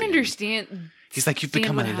says. I don't understand. He's like, you've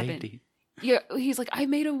become a lady. Yeah, he's like, I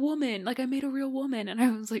made a woman. Like, I made a real woman. And I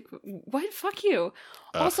was like, what? Fuck you.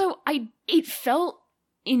 Also, it felt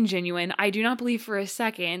ingenuine. I do not believe for a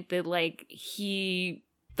second that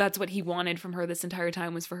that's what he wanted from her this entire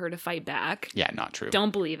time, was for her to fight back. Yeah, not true.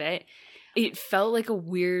 Don't believe it. It felt like a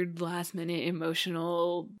weird last minute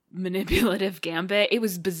emotional manipulative gambit. It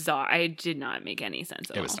was bizarre. It did not make any sense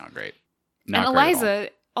at all. It was not great. And Eliza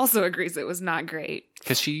also agrees it was not great.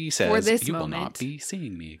 Because she says, you will not be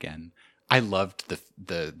seeing me again. I loved the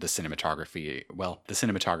cinematography. Well, the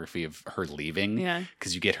cinematography of her leaving. Yeah.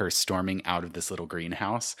 Because you get her storming out of this little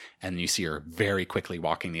greenhouse, and you see her very quickly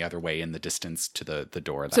walking the other way in the distance to the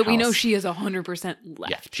door of the house. So we know she is 100% left.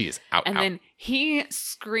 Yeah, she is out. And then he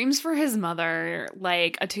screams for his mother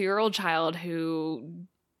like a 2-year-old child who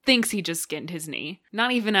thinks he just skinned his knee.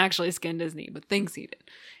 Not even actually skinned his knee, but thinks he did.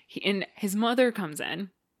 And his mother comes in,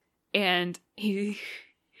 and he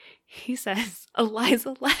says,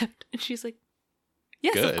 Eliza left. And she's like,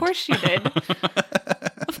 yes, Good. Of course she did.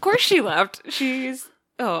 Of course she left.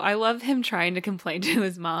 I love him trying to complain to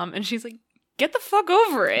his mom. And she's like, get the fuck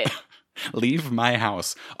over it. Leave my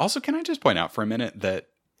house. Also, can I just point out for a minute that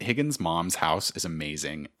Higgins' mom's house is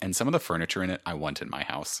amazing. And some of the furniture in it, I want in my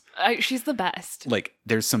house. She's the best. Like,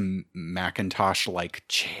 there's some Macintosh-like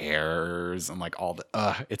chairs and like all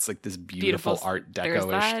the, it's like this beautiful Art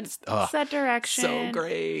Deco-ish. Set direction. So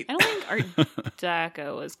great. I don't think Art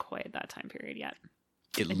Deco was quite that time period yet.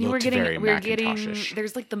 It looked very Macintosh-ish.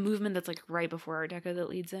 There's like the movement that's like right before Art Deco that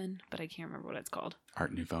leads in, but I can't remember what it's called.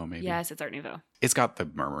 Art Nouveau, maybe? Yes, it's Art Nouveau. It's got the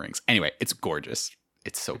murmurings. Anyway, it's gorgeous.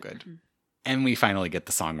 It's so good. Mm-hmm. And we finally get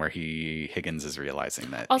the song where Higgins is realizing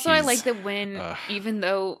that. Also, I like that when, even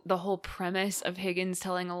though the whole premise of Higgins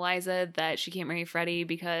telling Eliza that she can't marry Freddie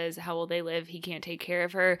because how will they live, he can't take care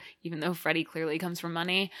of her, even though Freddie clearly comes from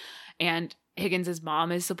money, and Higgins'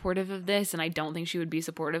 mom is supportive of this, and I don't think she would be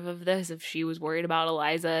supportive of this if she was worried about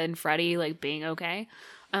Eliza and Freddie like being okay.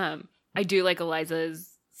 I do like Eliza's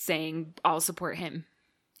saying, "I'll support him.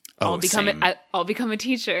 I'll become a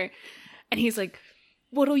teacher," and he's like,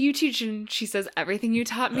 what'll you teach? And she says, everything you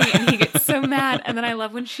taught me. And he gets so mad. And then I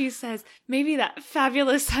love when she says, maybe that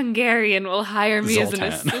fabulous Hungarian will hire me as an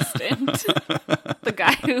assistant. The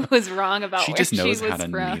guy who was wrong about she where just knows she was how to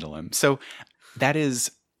from. needle him. So that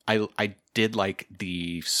is, I did like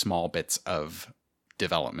the small bits of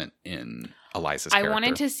development in Eliza's character. I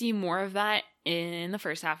wanted to see more of that in the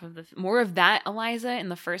first half of more of that Eliza in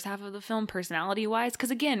the first half of the film, personality wise,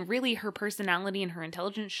 because again, really her personality and her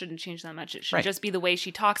intelligence shouldn't change that much. It should just be the way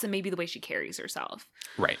she talks and maybe the way she carries herself.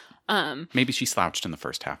 Right. Maybe she slouched in the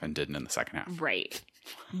first half and didn't in the second half. Right.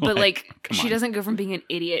 But she doesn't go from being an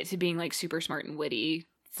idiot to being like super smart and witty.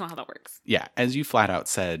 It's not how that works. Yeah, as you flat out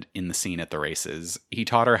said in the scene at the races, he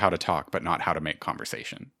taught her how to talk but not how to make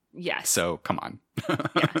conversation. Yes. So come on.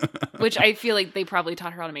 Yeah. Which I feel like they probably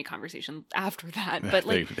taught her how to make conversation after that. But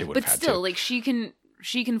like, they but still, like she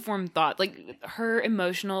can form thought. Like her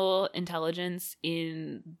emotional intelligence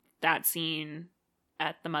in that scene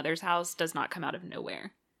at the mother's house does not come out of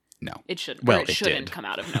nowhere. No, it shouldn't. Well, it shouldn't come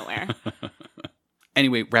out of nowhere.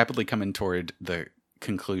 Anyway, rapidly coming toward the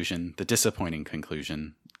conclusion, the disappointing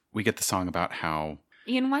conclusion. we get the song about how...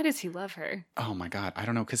 Ian, why does he love her? Oh my God, I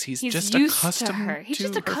don't know, because he's just used accustomed to her. He's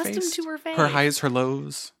just accustomed to her face. Her highs, her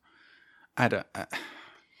lows. I don't...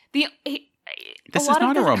 this is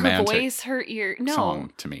not a romantic her voice, her ear. No.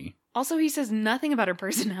 song to me. Also, he says nothing about her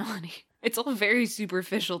personality. It's all very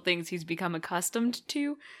superficial things he's become accustomed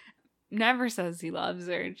to. Never says he loves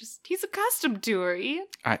her. Just he's accustomed to her, Ian.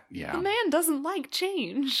 Yeah. The man doesn't like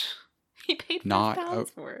change. He paid £5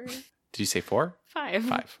 for her. Did you say 4? 5.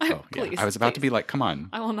 5. Oh, please, yeah. I was about to be like, come on.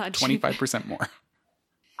 I will not 25% more.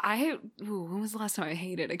 When was the last time I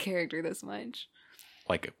hated a character this much?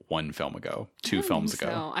 Like 1 film ago, 2 films ago.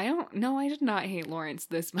 So. I did not hate Lawrence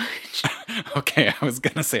this much. Okay, I was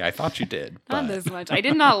going to say, I thought you did. Not this much. I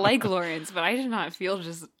did not like Lawrence, but I did not feel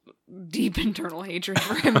just deep internal hatred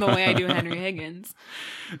for him the way I do Henry Higgins.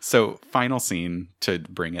 So, final scene to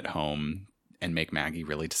bring it home and make Maggie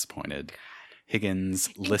really disappointed. Higgins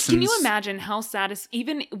listens. Can you imagine how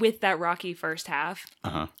even with that rocky first half,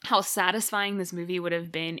 how satisfying this movie would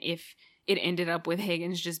have been if it ended up with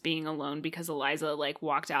Higgins just being alone because Eliza like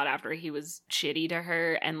walked out after he was shitty to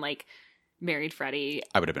her and like married Freddie?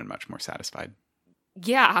 I would have been much more satisfied.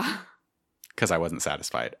 Yeah. Because I wasn't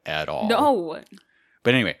satisfied at all. No.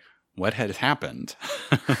 But anyway, what had happened?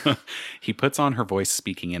 He puts on her voice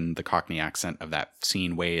speaking in the Cockney accent of that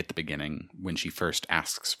scene way at the beginning when she first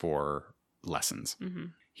asks for lessons. Mm-hmm.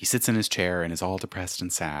 He sits in his chair and is all depressed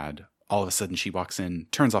and sad. All of a sudden she walks in,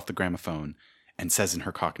 turns off the gramophone, and says in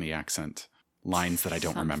her Cockney accent lines that I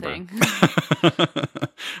don't remember.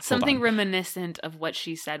 Something reminiscent of what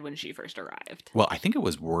she said when she first arrived. Well, I think it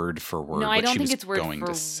was word for word. No, I don't think it's word going for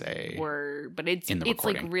to say word, but it's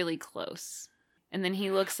recording. like really close. And then he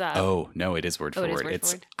looks up. Oh, no, it is word for word.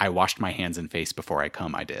 It's I washed my hands and face before I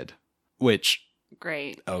come, I did. Which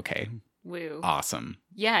great. Okay. Woo. Awesome.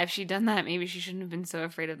 Yeah, if she'd done that, maybe she shouldn't have been so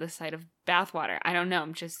afraid of the sight of bathwater. I don't know.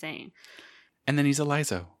 I'm just saying. And then he's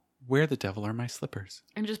Eliza. Where the devil are my slippers?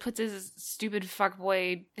 And just puts his stupid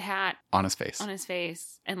fuckboy hat on his face.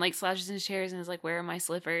 And like slouches in his chairs and is like, where are my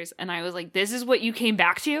slippers? And I was like, this is what you came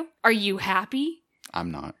back to? Are you happy?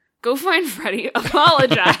 I'm not. Go find Freddie,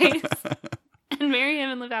 apologize, and marry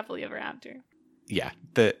him and live happily ever after. Yeah.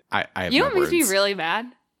 I have you know no what makes words. me really mad?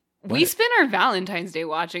 What? We spent our Valentine's Day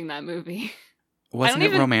watching that movie. Wasn't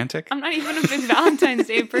it romantic? I'm not even a big Valentine's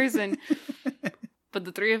Day person. But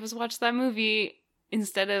the three of us watched that movie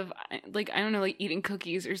instead of, like, I don't know, like eating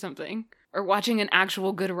cookies or something. Or watching an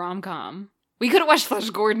actual good rom-com. We could have watched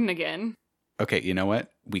Flash Gordon again. Okay, you know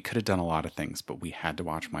what? We could have done a lot of things, but we had to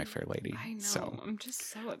watch My Fair Lady. I know. So I'm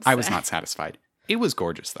just so upset. I was not satisfied. It was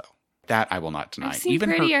gorgeous, though. That I will not deny. I've seen Even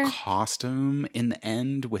prettier. her costume in the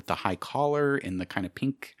end with the high collar in the kind of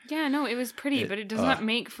pink. Yeah, no, it was pretty, but it does not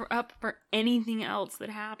make up for anything else that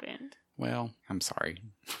happened. Well, I'm sorry.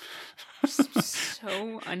 So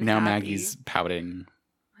unhappy. Now Maggie's pouting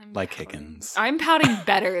like Higgins. I'm pouting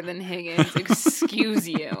better than Higgins. Excuse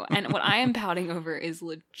you. And what I am pouting over is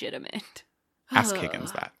legitimate. Ask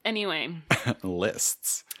Higgins that. Anyway.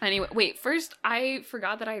 Lists. Anyway, wait, first, I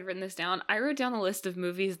forgot that I had written this down. I wrote down a list of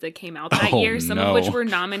movies that came out that year, some of which were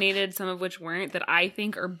nominated, some of which weren't, that I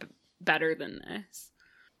think are better than this.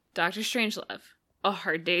 Dr. Strangelove, A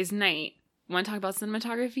Hard Day's Night. Want to talk about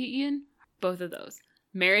cinematography, Ian? Both of those.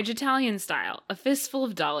 Marriage Italian Style, A Fistful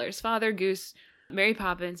of Dollars, Father Goose, Mary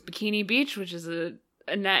Poppins, Bikini Beach, which is a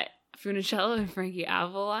Annette Funicello and Frankie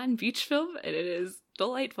Avalon beach film, and it is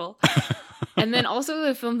delightful. And then also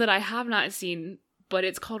the film that I have not seen, but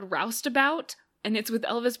it's called Roustabout, and it's with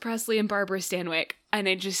Elvis Presley and Barbara Stanwyck.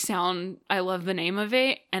 And I love the name of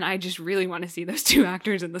it, and I just really want to see those two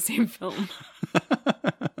actors in the same film.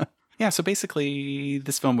 Yeah, so basically,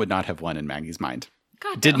 this film would not have won in Maggie's mind.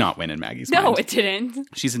 God, Did not win in Maggie's mind. No, it didn't.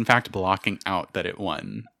 She's in fact blocking out that it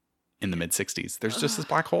won in the mid-60s. There's just this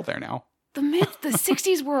black hole there now. The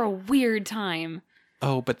 60s were a weird time.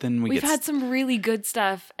 Oh, but then we've had some really good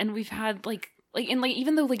stuff, and we've had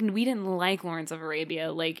even though like we didn't like Lawrence of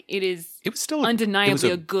Arabia, like it was still undeniably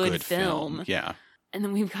a good film. Yeah. And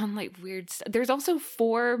then we've gone like weird stuff. There's also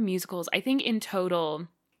 4 musicals. I think in total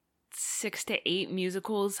 6 to 8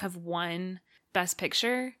 musicals have won Best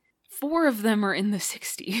Picture. 4 of them are in the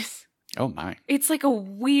 60s. Oh my. It's like a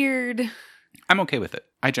weird. I'm okay with it.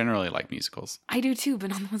 I generally like musicals. I do too, but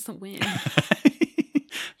not the ones that win.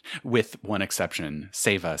 With one exception,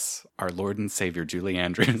 Save Us, our Lord and Savior Julie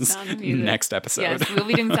Andrews, next episode. Yes, we'll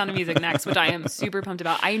be doing Sound of Music next, which I am super pumped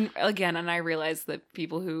about. I realize that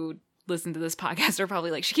people who listen to this podcast are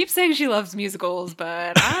probably like, she keeps saying she loves musicals,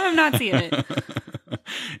 but I'm not seeing it.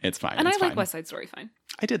 It's fine. And it's I like fine. West Side Story fine.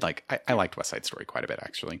 I liked West Side Story quite a bit,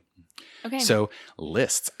 actually. Okay. So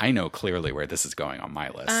lists. I know clearly where this is going on my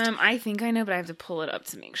list. I think I know, but I have to pull it up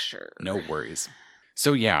to make sure. No worries.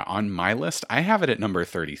 So yeah, on my list, I have it at number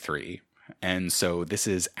 33. And so this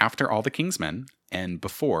is after All the King's Men and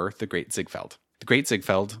before The Great Ziegfeld. The Great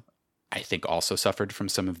Ziegfeld, I think, also suffered from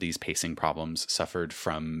some of these pacing problems, suffered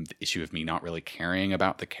from the issue of me not really caring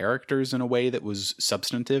about the characters in a way that was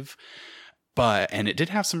substantive. And it did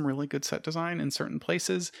have some really good set design in certain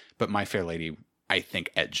places, but My Fair Lady, I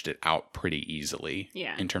think, edged it out pretty easily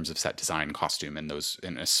in terms of set design, costume,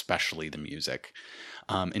 and especially the music.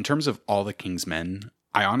 In terms of All the King's Men,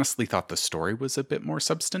 I honestly thought the story was a bit more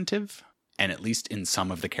substantive. And at least in some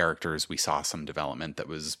of the characters, we saw some development that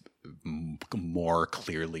was more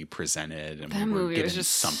clearly presented, and that we were movie getting was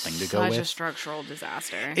just something to go with. Such a structural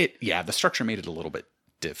disaster. The structure made it a little bit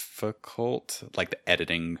difficult. Like the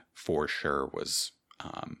editing for sure was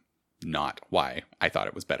not why I thought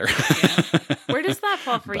it was better. Where does that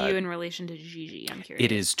fall for you in relation to Gigi? I'm curious.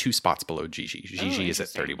 It is 2 spots below Gigi. Gigi is at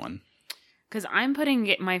 31. Because I'm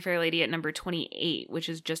putting My Fair Lady at number 28, which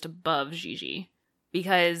is just above Gigi,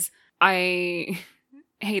 because I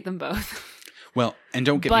hate them both. Well, and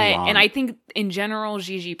don't get me wrong. And I think in general,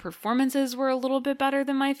 Gigi performances were a little bit better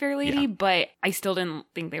than My Fair Lady, but I still didn't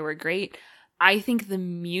think they were great. I think the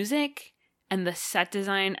music and the set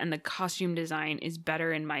design and the costume design is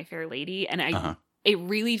better in My Fair Lady. And it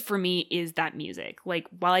really, for me, is that music. Like,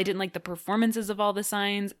 while I didn't like the performances of all the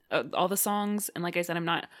songs, and like I said, I'm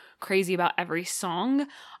not crazy about every song,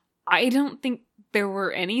 I don't think there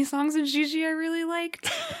were any songs in Gigi I really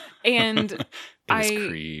liked. And it was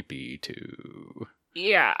creepy too.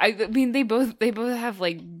 Yeah, I mean they both have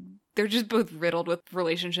like, they're just both riddled with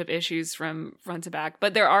relationship issues from front to back.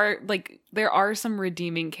 But there are some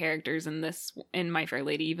redeeming characters in My Fair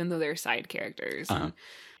Lady, even though they're side characters.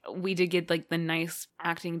 We did get like the nice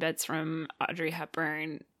acting bits from Audrey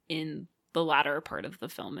Hepburn in the latter part of the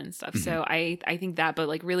film and stuff. Mm-hmm. So I think that, but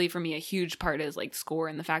like really for me, a huge part is like score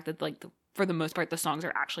and the fact that like for the most part, the songs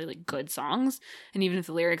are actually like good songs. And even if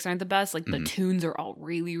the lyrics aren't the best, like the tunes are all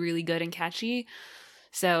really, really good and catchy.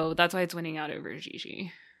 So that's why it's winning out over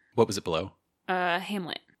Gigi. What was it below?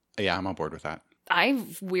 Hamlet. Yeah, I'm on board with that. I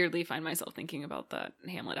weirdly find myself thinking about that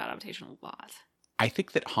Hamlet adaptation a lot. I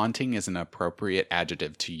think that haunting is an appropriate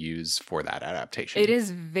adjective to use for that adaptation. It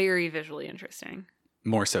is very visually interesting.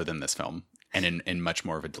 More so than this film, and in much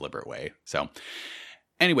more of a deliberate way. So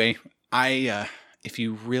anyway, if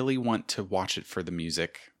you really want to watch it for the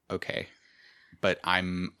music, okay. But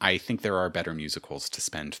I think there are better musicals to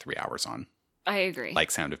spend 3 hours on. I agree.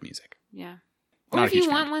 Like Sound of Music. Yeah. Or if you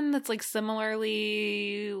want one that's like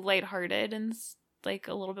similarly lighthearted and like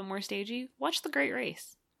a little bit more stagey, watch The Great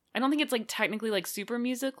Race. I don't think it's like technically like super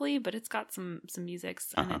musically, but it's got some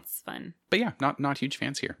musics and it's fun. But yeah, not huge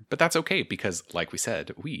fans here. But that's okay because like we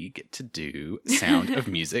said, we get to do Sound of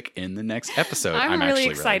Music in the next episode. I'm really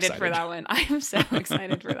excited for that one. I am so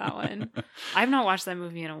excited for that one. I've not watched that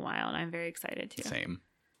movie in a while and I'm very excited too. Same.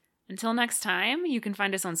 Until next time, you can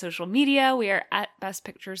find us on social media. We are at Best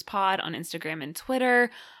Pictures Pod on Instagram and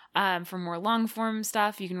Twitter. For more long form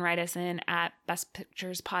stuff, you can write us in at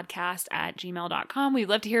bestpicturespodcast@gmail.com. We'd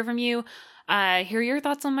love to hear from you. Hear your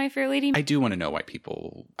thoughts on My Fair Lady. I do want to know why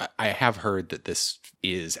people. I have heard that this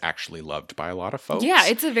is actually loved by a lot of folks. Yeah,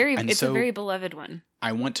 it's a very beloved one.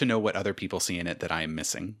 I want to know what other people see in it that I am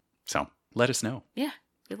missing. So let us know. Yeah,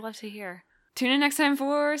 we'd love to hear. Tune in next time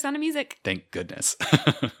for Sound of Music. Thank goodness.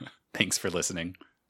 Thanks for listening.